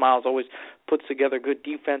 team. Les Miles always puts together good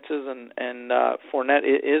defenses, and Fournette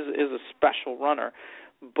is a special runner.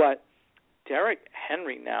 But Derrick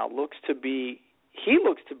Henry now looks to be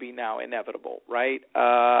now inevitable, right?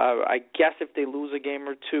 I guess if they lose a game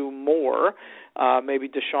or 2 more, maybe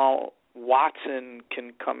Deshaun Watson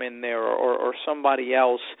can come in there or somebody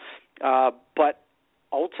else. But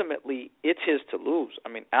ultimately, it's his to lose. I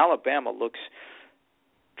mean, Alabama looks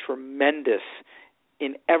tremendous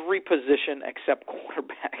in every position except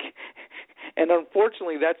quarterback. And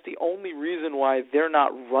unfortunately, that's the only reason why they're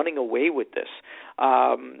not running away with this,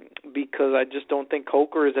 because I just don't think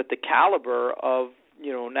Coker is at the caliber of,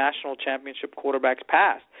 national championship quarterbacks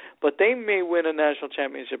past. But they may win a national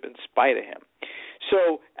championship in spite of him.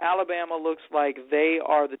 So Alabama looks like they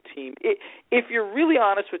are the team. If you're really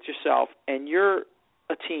honest with yourself and you're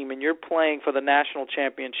a team and you're playing for the national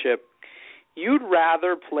championship, You'd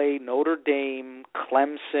rather play Notre Dame,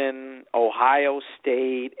 Clemson, Ohio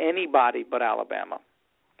State, anybody but Alabama.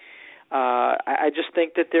 I just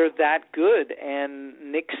think that they're that good.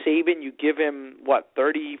 And Nick Saban, you give him,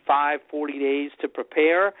 35, 40 days to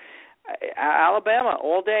prepare. Alabama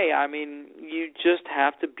all day. I mean, you just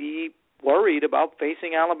have to be worried about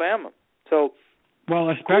facing Alabama. So, well,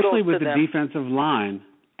 especially with the defensive line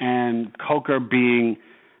and Coker being,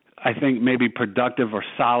 I think, maybe productive or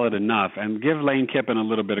solid enough. And give Lane Kiffin a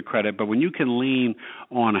little bit of credit, but when you can lean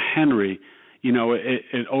on Henry,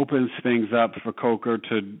 it opens things up for Coker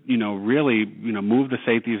to, really, move the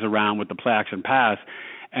safeties around with the play action pass.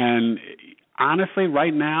 And honestly,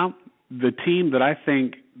 right now, the team that I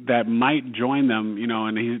think that might join them,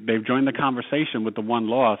 and they've joined the conversation with the one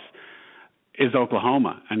loss, is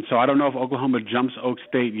Oklahoma. And so I don't know if Oklahoma jumps Oak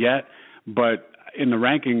State yet, but in the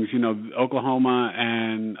rankings, Oklahoma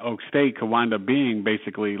and Oak State could wind up being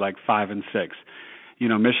basically like 5 and 6.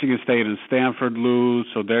 Michigan State and Stanford lose,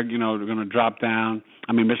 so they're going to drop down.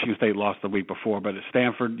 I mean, Michigan State lost the week before, but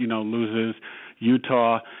Stanford loses.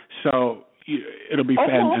 Utah, so it'll be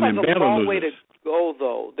Oklahoma's and then Baylor loses. Way to go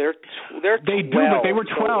though. They're 12, they do, but they were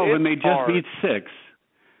 12 and they just hard. beat 6.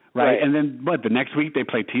 Right, and then the next week they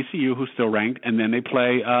play TCU, who's still ranked, and then they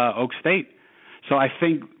play Oak State. So I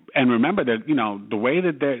think, and remember that the way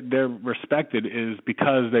that they're respected is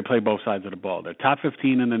because they play both sides of the ball. They're top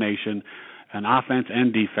 15 in the nation, on offense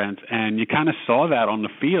and defense, and you kind of saw that on the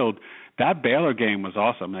field. That Baylor game was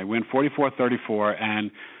awesome. They win 44-34,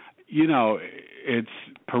 and it's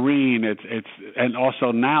Perrine, it's and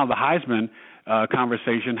also now the Heisman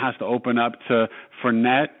conversation has to open up to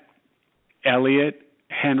Fournette, Elliott,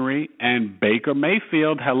 Henry, and Baker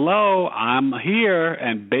Mayfield. Hello, I'm here.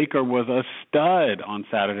 And Baker was a stud on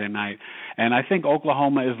Saturday night. And I think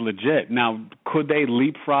Oklahoma is legit. Now, could they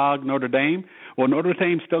leapfrog Notre Dame? Well, Notre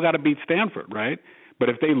Dame still got to beat Stanford, right? But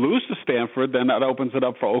if they lose to Stanford, then that opens it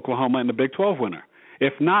up for Oklahoma and the Big 12 winner.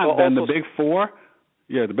 If not, then the Big Four,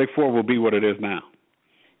 the Big Four will be what it is now.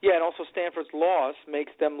 Yeah, and also Stanford's loss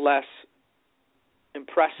makes them less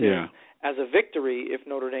impressive as a victory if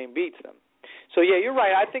Notre Dame beats them. So, yeah, you're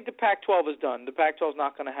right. I think the Pac-12 is done. The Pac-12 is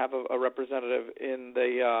not going to have a representative in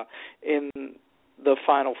the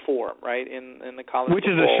Final Four, right, in the college Which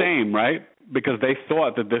football. is a shame, right? Because they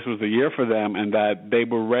thought that this was the year for them and that they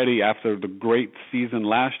were ready after the great season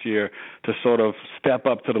last year to sort of step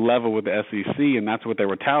up to the level with the SEC, and that's what they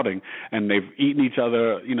were touting. And they've eaten each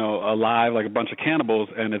other, alive like a bunch of cannibals,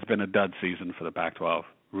 and it's been a dud season for the Pac-12.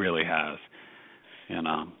 Really has,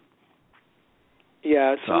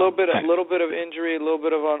 Yeah, it's a little bit of injury, a little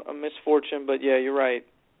bit of a misfortune, but yeah, you're right.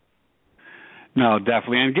 No,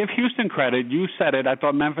 definitely. And give Houston credit. You said it. I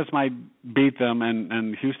thought Memphis might beat them,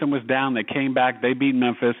 and Houston was down. They came back. They beat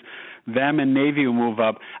Memphis. Them and Navy will move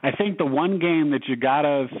up. I think the one game that you got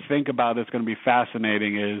to think about that's going to be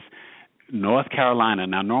fascinating is North Carolina.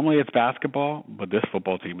 Now, normally it's basketball, but this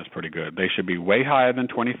football team is pretty good. They should be way higher than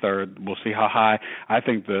 23rd. We'll see how high. I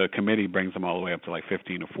think the committee brings them all the way up to like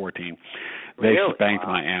 15 or 14. They spanked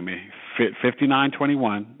Miami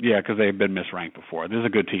 59-21. Yeah, because they've been misranked before. This is a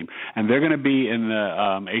good team. And they're going to be in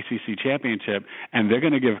the ACC championship, and they're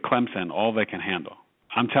going to give Clemson all they can handle.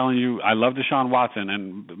 I'm telling you, I love Deshaun Watson,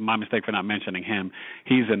 and my mistake for not mentioning him.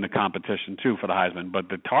 He's in the competition, too, for the Heisman. But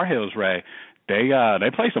the Tar Heels, Ray, they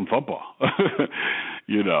play some football.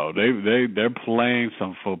 They're playing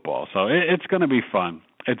some football. So it's going to be fun.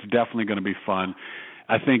 It's definitely going to be fun.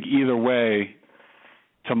 I think either way,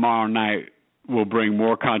 tomorrow night will bring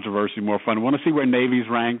more controversy, more fun. I want to see where Navy's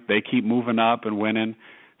ranked. They keep moving up and winning.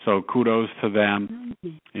 So kudos to them,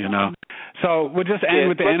 So we'll just end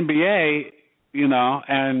with the NBA,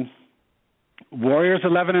 and Warriors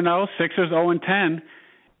 11-0, Sixers 0-10.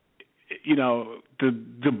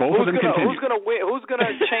 The both of them continue. Who's going to win? Who's going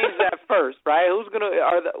to change that first, right? Will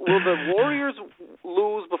the Warriors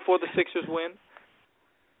lose before the Sixers win?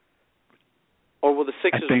 Or will the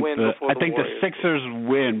Sixers win before the Warriors? I think the Sixers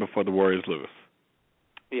win before the Warriors lose.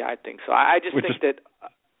 Yeah, I think so. I just think that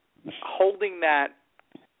holding that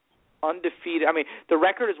undefeated, I mean, the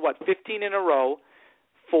record is 15 in a row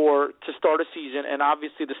to start a season, and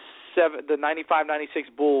obviously the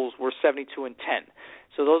 95-96 Bulls were 72-10.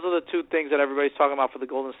 So those are the two things that everybody's talking about for the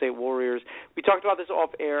Golden State Warriors. We talked about this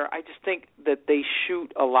off air. I just think that they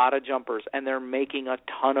shoot a lot of jumpers, and they're making a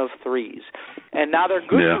ton of threes. And now they're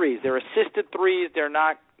good threes. They're assisted threes. They're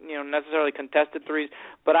not necessarily contested threes.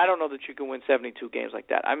 But I don't know that you can win 72 games like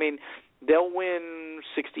that. I mean, they'll win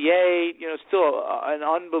 68. Still an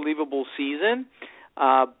unbelievable season.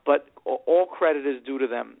 But all credit is due to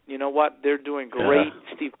them. You know what? They're doing great.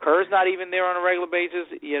 Yeah. Steve Kerr's not even there on a regular basis.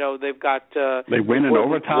 You know, they've got they win in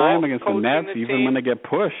overtime against the Nets, even when they get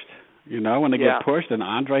pushed. You know, when they get pushed and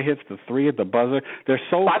Andre hits the three at the buzzer. They're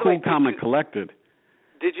so cool, calm, and collected.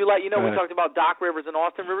 Did you we talked about Doc Rivers and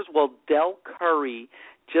Austin Rivers? Well, Del Curry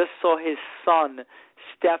just saw his son,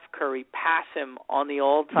 Steph Curry, pass him on the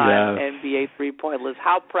all-time NBA three-point list.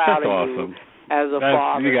 How proud are you as a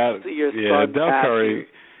father to see your son Del pass Curry. you?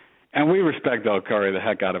 And we respect Del Curry the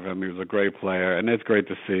heck out of him. He was a great player, and it's great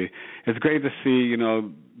to see. It's great to see, you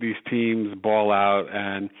know, these teams ball out,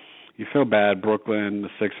 and you feel bad. Brooklyn, the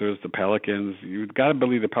Sixers, the Pelicans. You've got to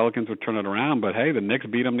believe the Pelicans would turn it around, but, hey, the Knicks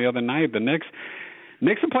beat them the other night. The Knicks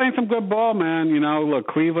are playing some good ball, man. You know, look,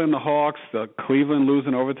 Cleveland, the Hawks, Cleveland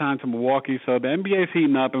losing overtime to Milwaukee. So the NBA's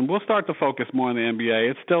heating up, and we'll start to focus more on the NBA.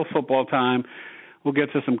 It's still football time. We'll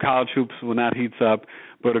get to some college hoops when that heats up.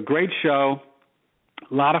 But a great show.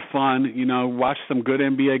 A lot of fun, you know, watch some good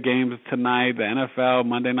NBA games tonight, the NFL,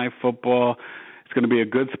 Monday Night Football. It's going to be a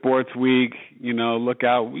good sports week. You know, look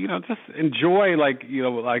out, you know, just enjoy, like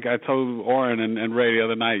I told Oren and Ray the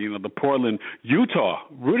other night, you know, the Portland, Utah,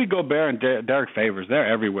 Rudy Gobert and Derek Favors,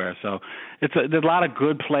 they're everywhere. So there's a lot of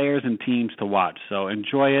good players and teams to watch. So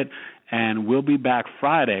enjoy it, and we'll be back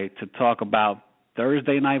Friday to talk about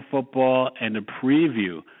Thursday Night Football and a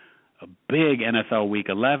preview a big NFL Week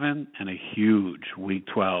 11 and a huge Week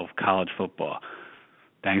 12 college football.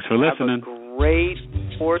 Thanks for listening. Have a great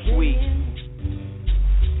fourth week.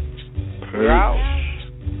 Peace.